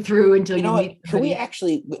 wading through until You you, know what? meet Can we somebody?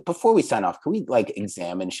 actually, before we sign off, can we like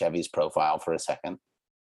examine Chevy's profile for a second?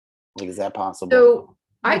 Like, is that possible? So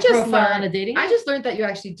My I just profile on a learned. dating I app? just learned that you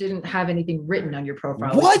actually didn't have anything written on your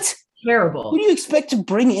profile. which What? is terrible. Who do you expect to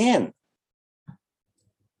bring in?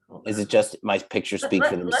 Is it just my pictures speak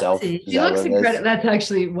for Let's themselves? see. Is She that looks what it is? incredible. That's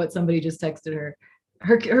actually what somebody just texted her.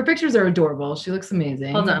 Her pictures are adorable. She looks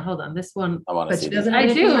amazing. Hold on. This one. I want to But see she these. doesn't I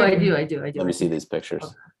have do. anything. Let me see these pictures.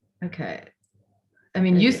 Okay. I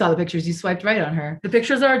mean, you saw the pictures. You swiped right on her. The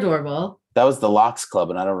pictures are adorable. That was the Locks Club,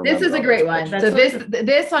 and I don't remember. This is a all great those one. pictures. So That's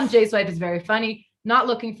this on J Swipe is very funny. Not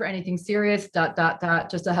looking for anything serious. ...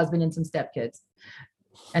 Just a husband and some stepkids.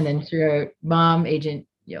 And then she wrote, "Mom, agent,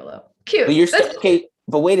 YOLO." Cute. But you're That's- still okay.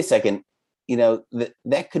 But wait a second. You know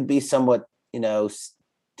that could be somewhat,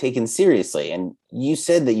 taken seriously. And you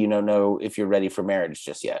said that you don't know if you're ready for marriage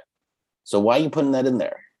just yet. So why are you putting that in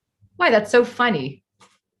there? Why? That's so funny.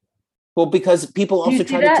 Well, because people Do you also see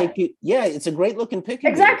try that? to take you. Yeah, it's a great looking picture.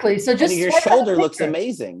 Exactly. So just And your swipe up shoulder the looks picture.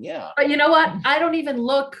 amazing. Yeah. But you know what? I don't even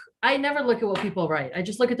look. I never look at what people write. I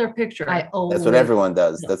just look at their picture. I always That's what everyone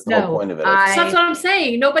does. That's the whole point of it. Oh, I- So that's what I'm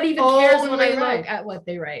saying. Nobody even cares when I only write. look at what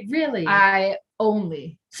they write. Really? I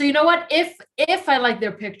only. So you know what? If I like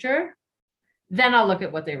their picture, then I'll look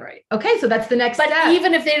at what they write. Okay, so that's the next But step.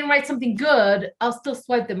 even if they didn't write something good, I'll still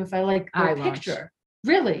swipe them if I like their I won't. picture.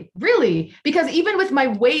 Really? Really, because even with my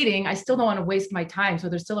waiting, I still don't want to waste my time. So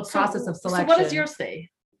there's still a process of selection. So what does yours say?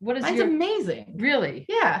 What is Mine's your amazing. really?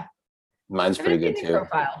 Yeah. Mine's I have a pretty good dating too.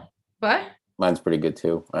 Profile. What? Mine's pretty good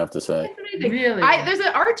too, I have to say. That's amazing. Really? There's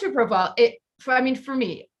an Archer profile. For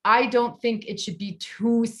me, I don't think it should be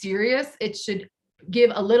too serious. It should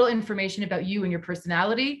give a little information about you and your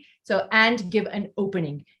personality. And give an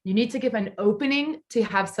opening. You need to give an opening to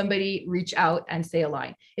have somebody reach out and say a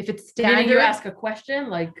line. If it's Meaning standard, you ask a question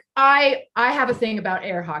like I have a thing about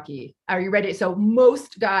air hockey. Are you ready? So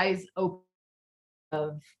most guys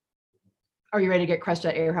are you ready to get crushed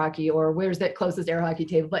at air hockey, or where's that closest air hockey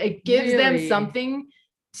table? But it gives them Really? something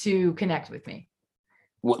to connect with me.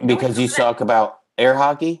 Because you talk about air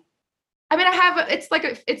hockey? I mean,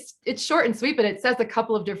 it's short and sweet, but it says a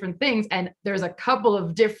couple of different things, and there's a couple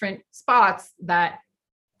of different spots that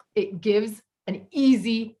it gives an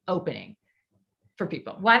easy opening. for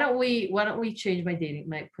people. Why don't we change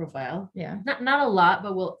my profile? Yeah. Not a lot,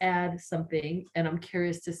 but we'll add something. And I'm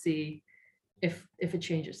curious to see if it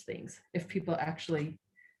changes things, if people actually.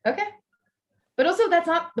 Okay. But also that's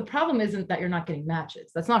not, the problem isn't that you're not getting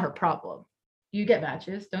matches. That's not her problem. You get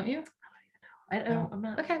matches, don't you? I'm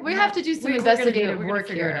not. Okay. We have to do some we're gonna investigative we're gonna work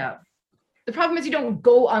figure it here. out. The problem is you don't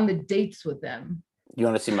go on the dates with them. You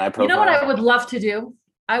want to see my profile? You know what I would love to do?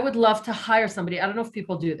 I would love to hire somebody. I don't know if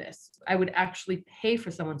people do this. I would actually pay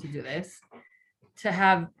for someone to do this, to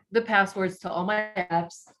have the passwords to all my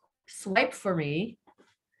apps, swipe for me,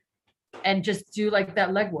 and just do like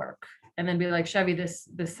that legwork, and then be like, Chevy, this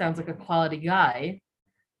sounds like a quality guy,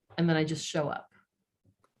 and then I just show up.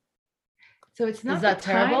 So it's not that the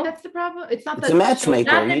time terrible? that's the problem. It's not It's the a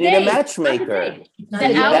matchmaker. not the You need a date, not the matchmaker. date. It's Not an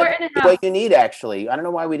the date. hour and a That's what half. you need, actually. I don't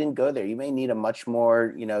know why we didn't go there. You may need a much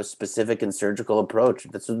more, specific and surgical approach.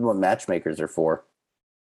 This is what matchmakers are for.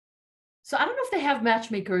 So I don't know if they have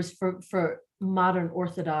matchmakers for modern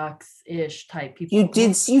Orthodox-ish type people.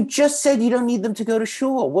 You just said you don't need them to go to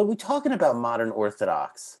shul. What are we talking about, modern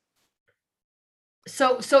Orthodox?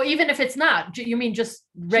 So even if it's not, you mean just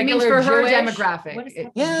She means regular for her Jewish? demographic. What is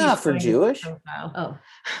that? Yeah, for Jewish. Oh,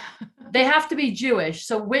 they have to be Jewish.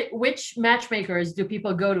 So which matchmakers do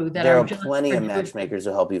people go to that There are are just plenty for of Jewish matchmakers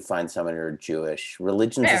who help you find someone who are Jewish.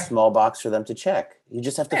 Religion's a Fair. small box for them to check. You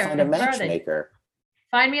just have to Fair. find a Where are they? matchmaker.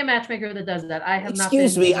 Find me a matchmaker that does that. I have not.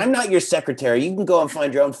 Excuse me, I'm not your secretary. You can go and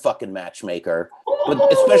find your own fucking matchmaker.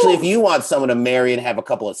 But especially if you want someone to marry and have a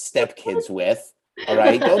couple of stepkids with. All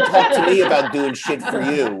right? Don't talk to me about doing shit for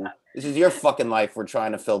you. This is your fucking life we're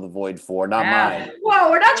trying to fill the void for, not mine.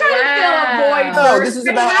 Whoa, we're not trying to fill a void. No, We're this is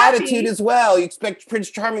pretty about happy. attitude as well. You expect Prince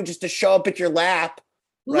Charming just to show up at your lap,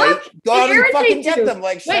 right? Look, Go out it and fucking irritates get you. them,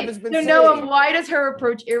 like Wait, Sheva's been no, saying. Noam, why does her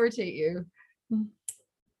approach irritate you?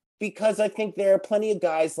 Because I think there are plenty of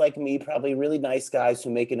guys like me, probably really nice guys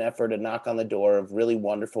who make an effort to knock on the door of really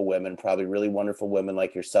wonderful women, probably really wonderful women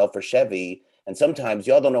like yourself or Shevy. And sometimes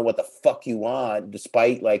y'all don't know what the fuck you want,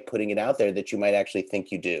 despite like putting it out there that you might actually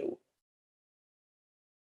think you do.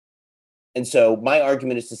 And so my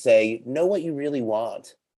argument is to say, know what you really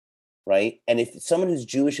want, right? And if someone who's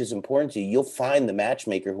Jewish is important to you, you'll find the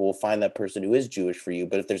matchmaker who will find that person who is Jewish for you.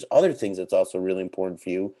 But if there's other things that's also really important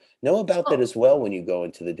for you, know about that as well when you go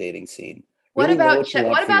into the dating scene. Really know what you want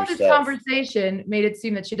what for about this yourself. conversation made it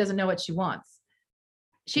seem that she doesn't know what she wants?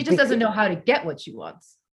 She just doesn't know how to get what she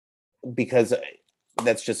wants. Because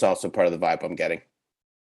that's just also part of the vibe I'm getting.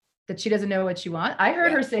 That she doesn't know what she wants. I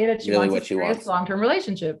heard Yeah, her say that she really wants what a she serious wants. long-term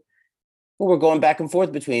relationship. Well, we're going back and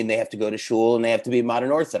forth between they have to go to shul and they have to be modern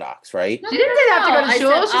Orthodox, right? She didn't say they have to go to I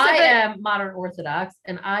shul. said She said I that- am modern Orthodox,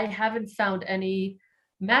 and I haven't found any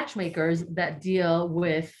matchmakers that deal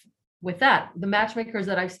with that. The matchmakers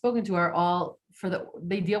that I've spoken to are all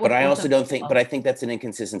they deal with. But I also don't think, Orthodox. but I think that's an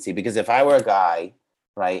inconsistency, because if I were a guy,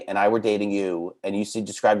 right, and I were dating you and you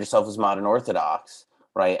described yourself as modern Orthodox,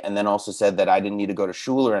 right, and then also said that I didn't need to go to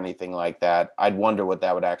shul or anything like that, I'd wonder what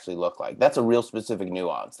that would actually look like. That's a real specific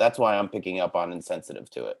nuance. That's why I'm picking up on insensitive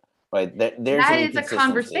to it, right? There's that an is a inconsistency.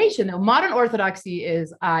 conversation though. Modern Orthodoxy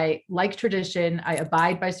is I like tradition, I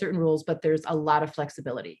abide by certain rules, but there's a lot of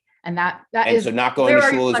flexibility. And that And is so not going to where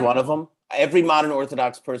are you shul is one of flexible? them. Every modern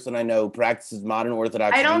Orthodox person I know practices modern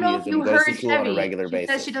Orthodox I don't know if Judaism, you goes heard to shul on a Chevy. regular She basis.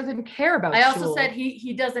 says she doesn't care about I also shul. said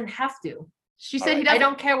he doesn't have to. She All said he right. I doesn't.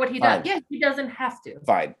 don't care what he Fine. does. Yeah, he doesn't have to.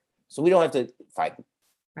 Fine. So we don't have to fight.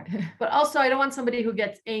 But also, I don't want somebody who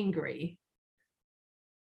gets angry.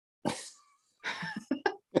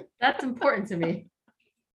 That's important to me.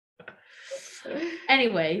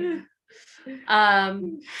 Anyway,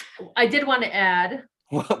 I did want to add.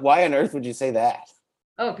 Why on earth would you say that?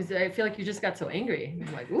 Oh, because I feel like you just got so angry.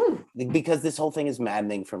 I'm like, ooh. Because this whole thing is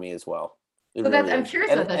maddening for me as well. It So that's, really I'm is.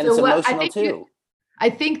 curious And, about that. and So it's what, emotional too. I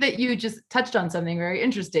think that you just touched on something very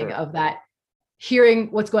interesting Sure. of that,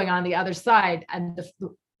 hearing what's going on the other side, and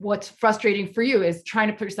what's frustrating for you is trying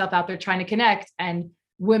to put yourself out there, trying to connect, and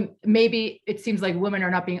maybe it seems like women are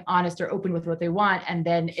not being honest or open with what they want, and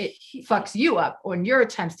then it fucks you up on your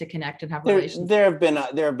attempts to connect and have relationships.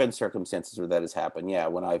 There have been circumstances where that has happened. Yeah,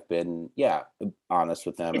 when I've been honest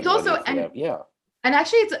with them. It's and also- ready for them. Yeah. And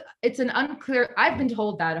actually, it's an unclear. I've been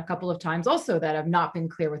told that a couple of times also, that I've not been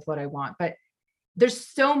clear with what I want. But there's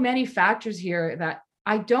so many factors here that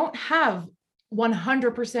I don't have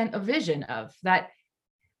 100% a vision of. That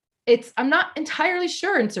I'm not entirely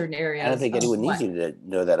sure in certain areas. I don't think of anyone what. needs you to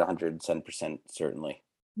know that 110% certainly.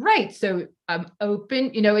 Right. So I'm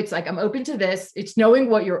open. It's like I'm open to this. It's knowing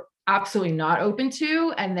what you're absolutely not open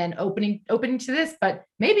to, and then opening to this, but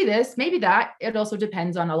maybe this, maybe that. It also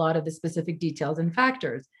depends on a lot of the specific details and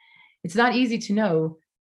factors. It's not easy to know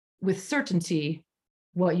with certainty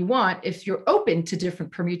what you want if you're open to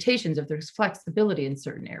different permutations, if there's flexibility in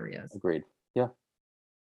certain areas. Agreed. Yeah.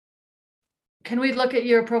 Can we look at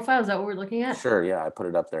your profile? Is that what we're looking at? Sure. Yeah. I put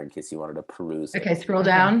it up there in case you wanted to peruse it. Okay, scroll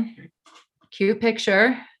down. Cute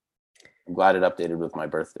picture. I'm glad it updated with my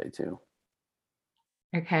birthday too.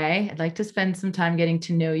 Okay, I'd like to spend some time getting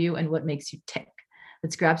to know you and what makes you tick.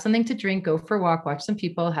 Let's grab something to drink, go for a walk, watch some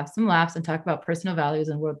people, have some laughs, and talk about personal values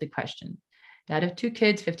and worldly questions. Dad of 2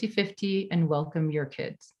 kids, 50-50, and welcome your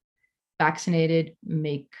kids. Vaccinated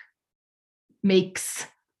makes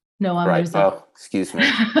Noam. Right. There's Oh, excuse me.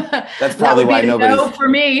 That's that probably would be why the nobody's. no for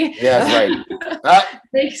me. Yeah, that's right.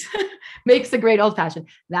 Makes a great old fashioned.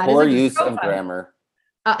 That Poor is a good use of profile. grammar.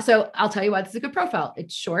 So I'll tell you what, this is a good profile.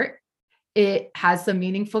 It's short. It has some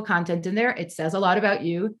meaningful content in there. It says a lot about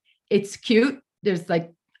you. It's cute. There's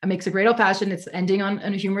like, it makes a great old fashioned. It's ending on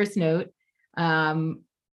a humorous note.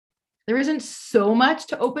 There isn't so much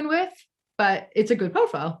to open with, but it's a good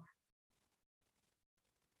profile.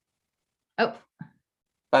 Oh,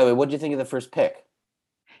 By the way, what did you think of the first pic?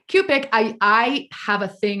 cute pic. I have a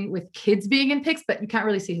thing with kids being in pics, but you can't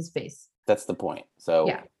really see his face. That's the point. So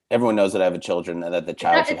Yeah. everyone knows that I have children and that the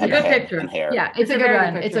child should it's a have a good head picture. and hair. Yeah, it's a good very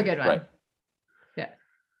one. good It's a picture. good one. Right. Yeah.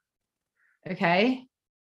 Okay.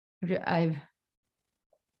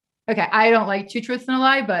 Okay. I don't like 2 truths and a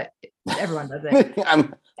lie, but everyone does it.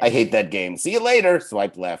 I hate that game. See you later.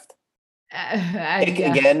 Swipe left. Pick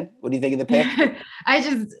Yeah. again. What do you think of the pic?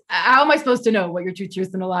 How am I supposed to know what your 2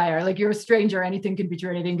 truths and a lie are? Like, you're a stranger. Anything can be true.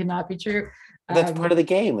 Anything cannot be true. That's part of the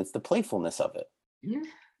game. It's the playfulness of it.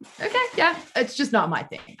 Okay. Yeah. It's just not my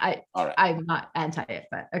thing. All right. I'm not anti it,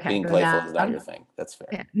 but okay. Being go playful down. is not your thing. That's fair.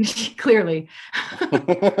 Yeah, clearly.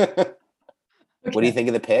 What do you think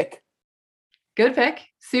of the pic? Good pick.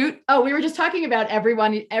 Suit. Oh, we were just talking about every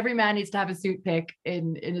man needs to have a suit pick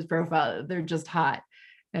in his profile. They're just hot.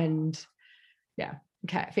 And yeah.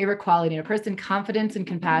 Okay. Favorite quality in a person: confidence and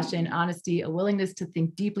compassion, honesty, a willingness to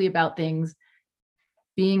think deeply about things,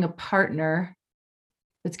 being a partner.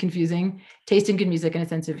 That's confusing. Taste in good music and a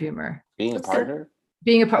sense of humor. Being a partner?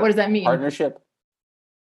 Being a part. What does that mean? Partnership?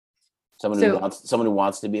 Someone who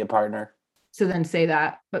wants to be a partner? So then say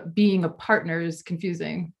that, but being a partner is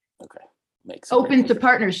confusing. Okay. Makes Open to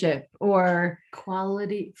partnership or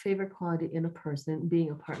favorite quality in a person,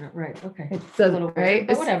 being a partner. Right. Okay. it says, little right? weird,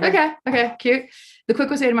 but whatever. Okay. Cute. The quick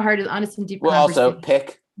way to my heart is honest and deep Well, also conversation.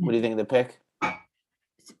 pick. What do you think of the pic?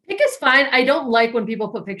 Pick is fine. I don't like when people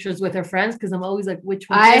put pictures with their friends because I'm always like, which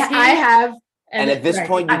one I is he? have. And at this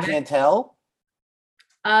point, you can't tell?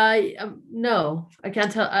 No, I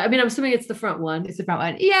can't tell. I mean, I'm assuming it's the front one. It's the front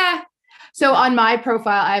one. Yeah. So on my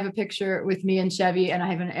profile, I have a picture with me and Shevy, and I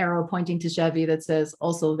have an arrow pointing to Shevy that says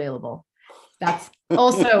also available. That's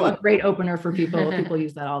also a great opener for people. People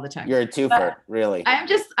use that all the time. You're a twofer, really. I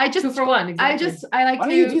just 2 for 1. Exactly. I like Why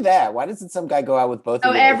to do you do that? Why doesn't some guy go out with both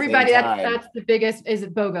of Oh, you at the everybody, same time? that's the biggest, is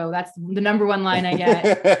it BOGO? That's the number one line I get.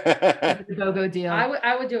 The BOGO deal.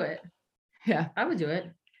 I would do it. Yeah. I would do it.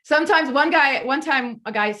 Sometimes one time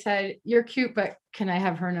a guy said, "You're cute, but can I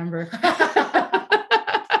have her number?"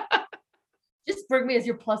 Just bring me as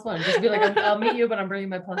your +1. Just be like, I'll meet you, but I'm bringing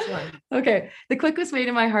my +1. Okay. The quickest way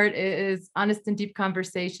to my heart is honest and deep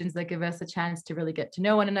conversations that give us a chance to really get to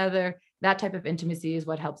know one another. That type of intimacy is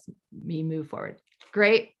what helps me move forward.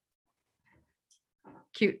 Great.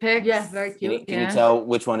 Cute pics. Yeah, very cute. Can you tell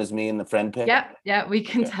which one is me in the friend pic? Yeah, we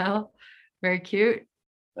can tell. Very cute.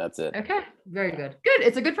 That's it. Okay. Very good. Good.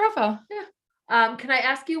 It's a good profile. Yeah. Can I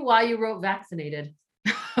ask you why you wrote vaccinated?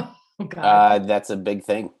 Oh God. That's a big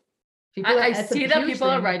thing. I That's a see that huge people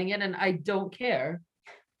are thing. writing it and I don't care.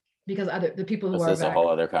 Because the people who This are is a whole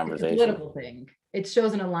other it's a conversation. political thing. It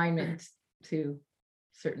shows an alignment to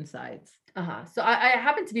certain sides. So I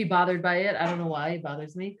happen to be bothered by it. I don't know why it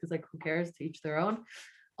bothers me because like who cares, to each their own.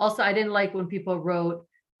 Also, I didn't like when people wrote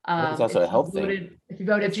It's also a health thing. If you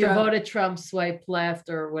voted if you Trump, voted Trump, swipe left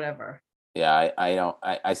or whatever. Yeah,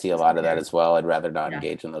 I see a lot of that as well. I'd rather not Yeah.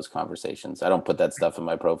 engage in those conversations. I don't put that stuff in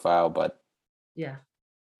my profile, but Yeah.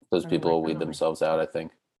 those I don't people will like weed that. themselves out, I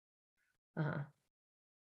think.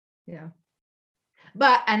 yeah.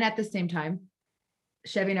 And at the same time,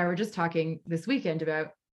 Chevy and I were just talking this weekend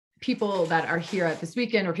about people that are here at this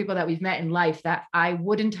weekend or people that we've met in life that I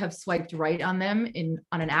wouldn't have swiped right on them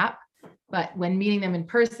on an app. But when meeting them in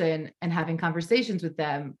person and having conversations with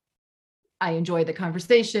them, I enjoy the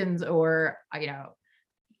conversations or,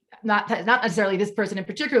 not necessarily this person in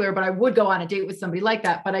particular, but I would go on a date with somebody like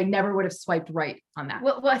that, but I never would have swiped right on that.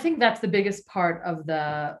 Well, I think that's the biggest part of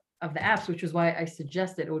the apps, which is why I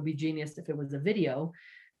suggested it would be genius if it was a video,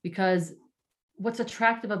 because what's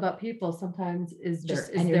attractive about people sometimes is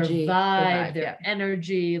just Their energy, their vibe, their their vibe,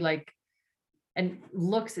 energy. Like And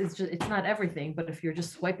looks is just, it's not everything, but if you're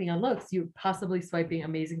just swiping on looks, you're possibly swiping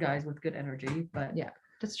amazing guys with good energy, but Yeah,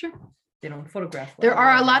 that's true. they don't photograph. There well.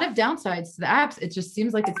 are a lot of downsides to the apps. It just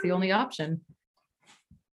seems like it's the only option.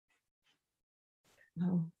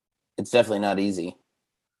 Oh. It's definitely not easy.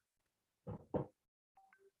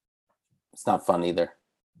 It's not fun either.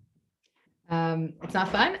 It's not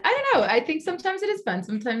fun. I don't know. I think sometimes it is fun.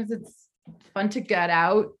 Sometimes it's fun to get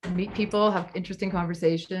out, meet people, have interesting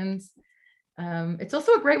conversations. It's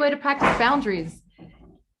also a great way to practice boundaries.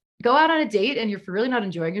 Go out on a date and you're really not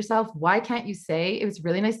enjoying yourself. Why can't you say, it was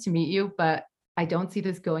really nice to meet you, but I don't see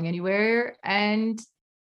this going anywhere, and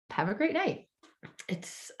have a great night.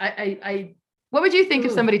 It's, What would you think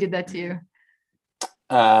if somebody did that to you?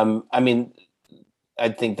 I mean, I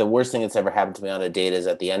think the worst thing that's ever happened to me on a date is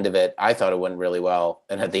at the end of it, I thought it went really well.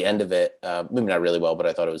 And at the end of it, maybe not really well, but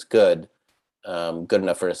I thought it was good. Good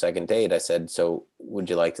enough for a second date. I said, so would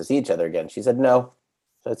you like to see each other again? She said, no.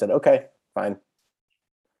 So I said, okay, fine.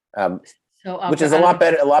 Which is a lot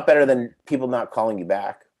better than people not calling you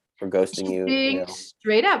back or ghosting you. Being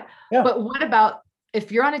straight up. Yeah. But what about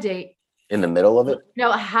if you're on a date? In the middle of it?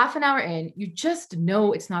 A half an hour in, you just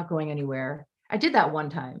know it's not going anywhere. I did that one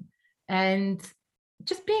time. And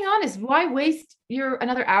just being honest, why waste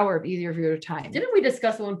another hour of either of your time? Didn't we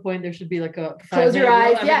discuss at one point there should be like a close your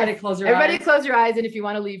eyes? Everybody close your eyes. Everybody close your eyes, and if you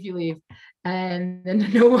want to leave, you leave. And then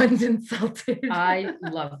no one's insulted. I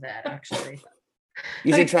love that, actually.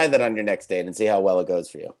 You should try that on your next date and see how well it goes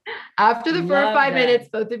for you. After the 4 or 5 minutes,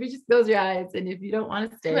 both of you just close your eyes. And if you don't want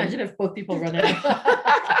to stay. Imagine if both people run out.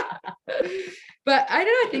 But I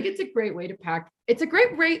don't know. I think it's a great way to It's a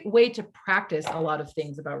great way to practice a lot of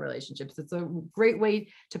things about relationships. It's a great way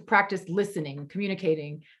to practice listening,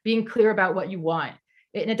 communicating, being clear about what you want.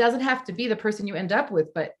 And it doesn't have to be the person you end up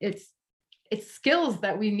with, but it's skills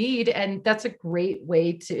that we need. And that's a great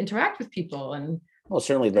way to interact with people. And well,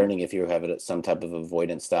 certainly learning if you have some type of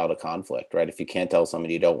avoidance style to conflict, right? If you can't tell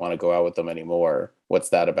somebody you don't want to go out with them anymore, what's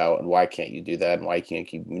that about? And why can't you do that? And why can't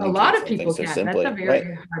you communicate? A lot of people so can't. simply, That's a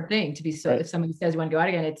very hard thing to be. So if somebody says you want to go out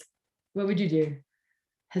again, it's, what would you do?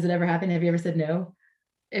 Has it ever happened? Have you ever said no?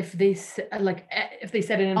 If they said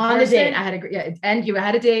it in on person, a date, I had and you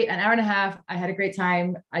had a date, an hour and a half. I had a great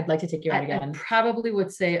time. I'd like to take you out again. I probably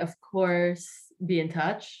would say, of course, be in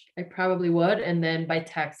touch. I probably would. And then by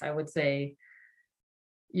text, I would say,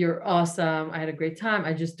 you're awesome. I had a great time.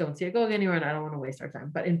 I just don't see it going anywhere and I don't want to waste our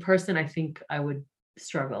time. But in person, I think I would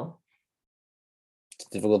struggle. It's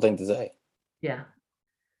a difficult thing to say. Yeah.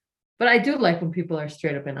 But I do like when people are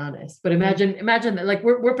straight up and honest. But imagine that, like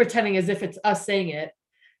we're pretending as if it's us saying it.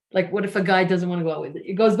 Like, what if a guy doesn't want to go out with it?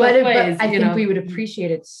 It goes both ways. But I think we would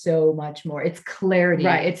appreciate it so much more. It's clarity.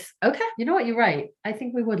 Right. It's okay. You know what? You're right. I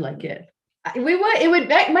think we would like it. We would.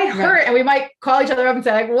 It might hurt, and we might call each other up and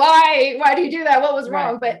say, like, "Why do you do that? What was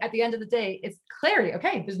wrong?" But at the end of the day, it's clarity.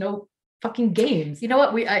 Okay, there's no fucking games. You know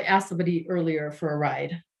what? I asked somebody earlier for a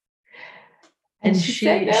ride, and she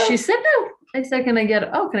said no. I said, "Can I get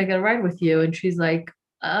a ride with you?" And she's like,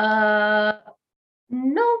 "No,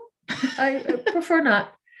 I prefer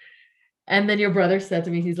not." And then your brother said to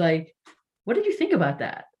me, he's like, "What did you think about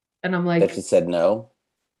that?" And I'm like, that she said no.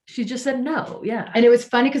 She just said no. Yeah. And it was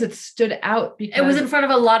funny because it stood out because it was in front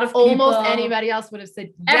of a lot of people. Almost anybody else would have said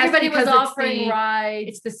yes. Everybody was offering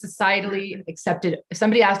rides. It's the societally accepted. If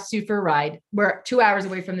somebody asks you for a ride, we're 2 hours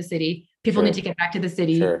away from the city. People need to get back to the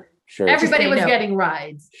city. Sure. Everybody was getting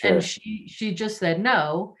rides. Sure. And she just said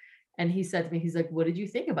no. And he said to me, he's like, "What did you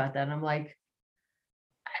think about that?" And I'm like,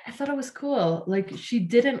 I thought it was cool. Like, she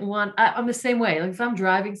didn't want, I'm the same way. Like, if I'm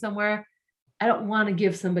driving somewhere, I don't want to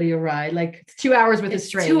give somebody a ride. Like, it's 2 hours with a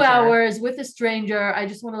stranger. 2 hours with a stranger. I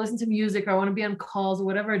just want to listen to music, or I want to be on calls or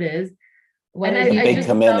whatever it is. And a big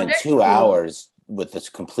commitment, 2 hours with this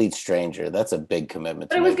complete stranger. That's a big commitment.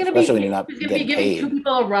 But it was going to be, when you're not getting paid. 2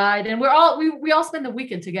 people a ride, and we all spend the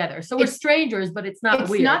weekend together. So we're strangers, but it's not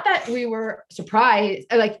weird. It's not that we were surprised.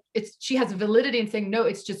 Like, she has validity in saying no.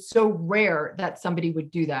 It's just so rare that somebody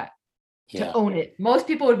would do that to own it. Most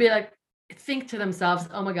people would be like, think to themselves,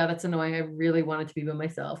 "Oh my God, that's annoying. I really wanted to be by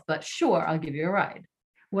myself, but sure, I'll give you a ride."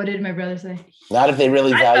 What did my brother say? Not if they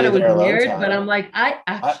really value their alone weird, time. but I'm like, I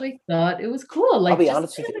actually thought it was cool. Like, I'll be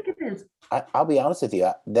honest with you. I'll be honest with you.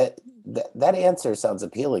 That answer sounds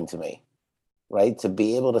appealing to me, right? To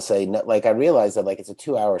be able to say no. Like, I realize that, like, it's a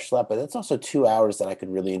 2 hour schlep, but it's also 2 hours that I could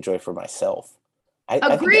really enjoy for myself.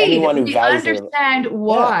 Agreed. I think anyone who values understand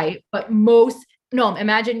why, but most. No,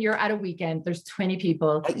 imagine you're at a weekend. There's 20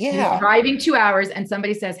 people. You're driving 2 hours and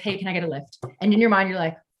somebody says, "Hey, can I get a lift?" And in your mind, you're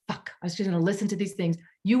like, "Fuck, I was just going to listen to these things."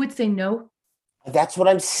 You would say no. That's what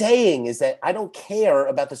I'm saying, is that I don't care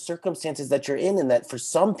about the circumstances that you're in, and that for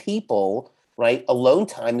some people, right? Alone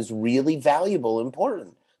time is really valuable,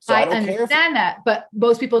 important. So I don't care understand that, but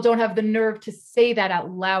most people don't have the nerve to say that out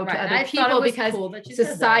loud to other people because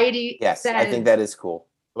society yes, says I think that is cool.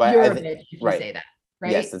 You're a bitch if you say that,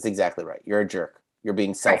 right? Yes, that's exactly right. You're a jerk. You're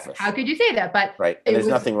being selfish. Right. How could you say that? But right, and there's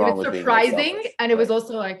nothing wrong with being surprising, and it was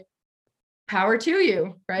also like power to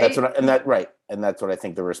you, right? That's what, and that's what I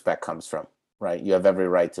think the respect comes from, right? You have every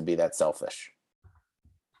right to be that selfish.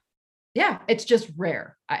 Yeah, it's just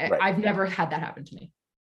rare. I've never had that happen to me.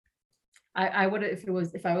 I would have,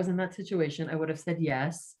 if I was in that situation, I would have said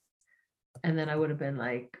yes. And then I would have been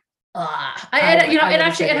like, it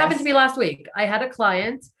happened to me last week. I had a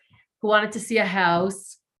client who wanted to see a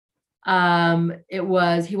house. They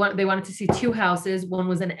wanted to see two houses. One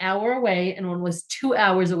was an hour away and one was 2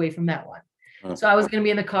 hours away from that one. Okay. So I was going to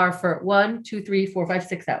be in the car for 1, 2, 3, 4, 5,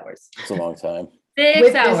 6 hours. It's a long time.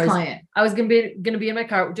 6 hours. This client. I was going to be in my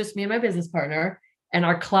car, just me and my business partner. And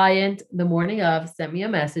our client, the morning of, sent me a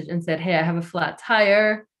message and said, "Hey, I have a flat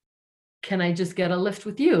tire. Can I just get a lift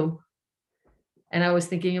with you?" And I was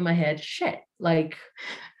thinking in my head, shit, like,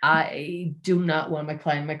 I do not want my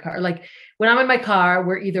client in my car. Like, when I'm in my car,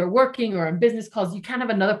 we're either working or on business calls. You can't have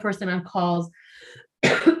another person on calls.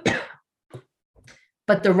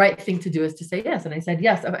 But the right thing to do is to say yes. And I said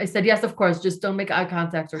yes. I said, yes, of course. Just don't make eye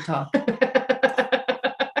contact or talk.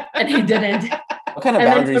 And he didn't. What kind of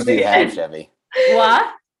boundaries do you have, Shevy?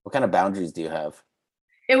 What? What kind of boundaries do you have?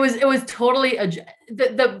 It was totally I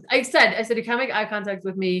said you can't make eye contact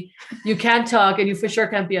with me, you can't talk, and you for sure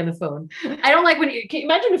can't be on the phone. I don't like can you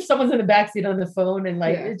imagine if someone's in the backseat on the phone and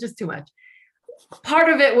it's just too much. Part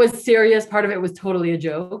of it was serious, part of it was totally a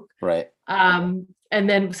joke. Right. And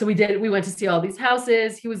then so we went to see all these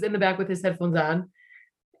houses. He was in the back with his headphones on.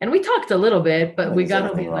 And we talked a little bit, but we got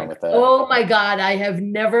to be like, oh my God, I have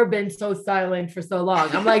never been so silent for so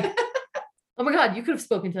long. I'm like, oh my God, you could have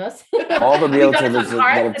spoken to us. All the realtors. We got into a car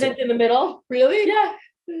accident in the middle. Really? Yeah.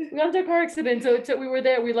 We got into a car accident. So we were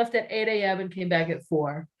there. We left at 8 a.m. and came back at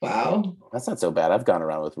 4. Wow. That's not so bad. I've gone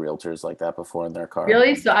around with realtors like that before in their car.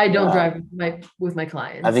 Really? So I don't drive with my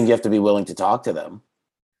clients. I think you have to be willing to talk to them.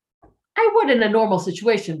 I would in a normal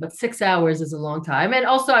situation, but 6 hours is a long time. And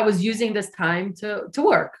also I was using this time to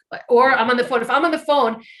work, or I'm on the phone. If I'm on the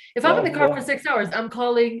phone, if I'm in the car for 6 hours, I'm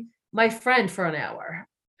calling my friend for an hour.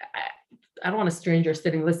 I don't want a stranger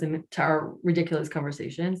sitting listening to our ridiculous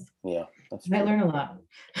conversations. Yeah. You might learn a lot.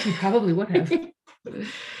 You probably would have.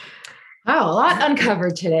 Wow, a lot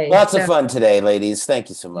uncovered today. Lots of fun today, ladies. Thank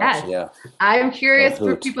you so much. Yes. Yeah. I'm curious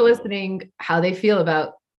for people listening how they feel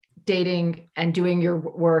about dating and doing your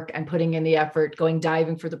work and putting in the effort, going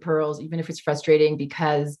diving for the pearls, even if it's frustrating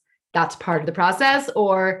because that's part of the process,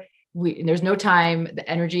 or there's no time, the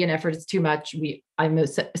energy and effort is too much. I'm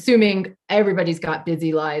assuming everybody's got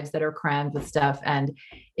busy lives that are crammed with stuff. And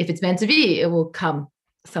if it's meant to be, it will come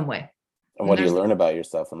some way. And what do you learn about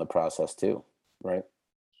yourself in the process too? Right.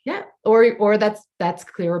 Yeah. Or that's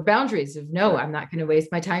clearer boundaries of no, I'm not going to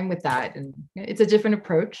waste my time with that. And it's a different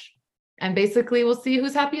approach. And basically we'll see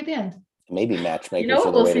who's happy at the end. Maybe matchmakers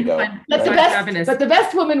are the way to go. That's the best, but the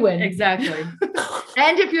best woman wins. Exactly.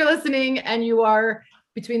 And if you're listening and you are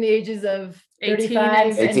between the ages of 18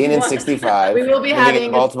 and 65, we will be having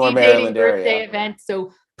a Baltimore, Maryland birthday event.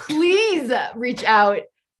 So please reach out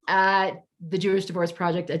at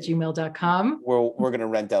thejewishddivorceproject@gmail.com. We're going to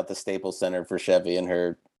rent out the Staples Center for Shevy and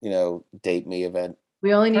her, date me event.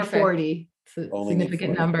 We only need 40. It's a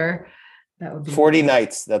significant number. That would be 40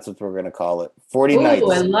 nights. That's what we're going to call it. 40 nights.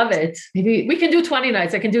 I love it. Maybe we can do 20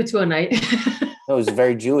 nights. I can do 2 a night. No, it was a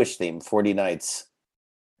very Jewish theme. 40 nights.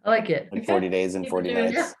 I like it. Like 40 days and 40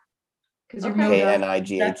 nights.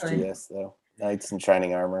 KNIGHTS though. Knights in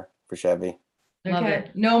shining armor for Shevy. Love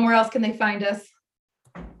it. Noam, where else can they find us?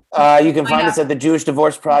 You can find us at the Jewish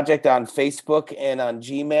Divorce Project on Facebook and on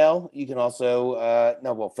Gmail. You can also,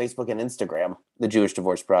 Facebook and Instagram, the Jewish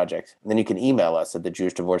Divorce Project. And then you can email us at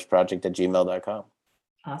thejewishdivorceproject@gmail.com.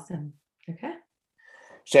 Awesome. Okay.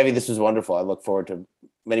 Shevy, this was wonderful. I look forward to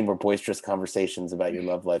many more boisterous conversations about your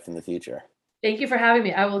love life in the future. Thank you for having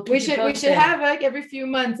me. I will. We should have like every few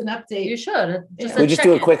months an update. You should. We just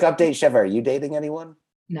do a quick update. Sheva, are you dating anyone?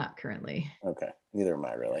 Not currently. Okay. Neither am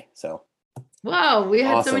I really. So. Wow, we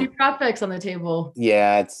had so many prospects on the table.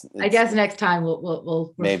 Yeah, it's I guess next time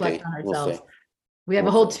we'll reflect on ourselves. We have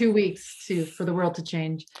a whole 2 weeks for the world to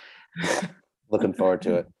change. Looking forward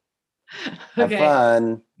to it. Okay. Have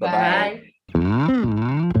fun. Bye. Bye-bye.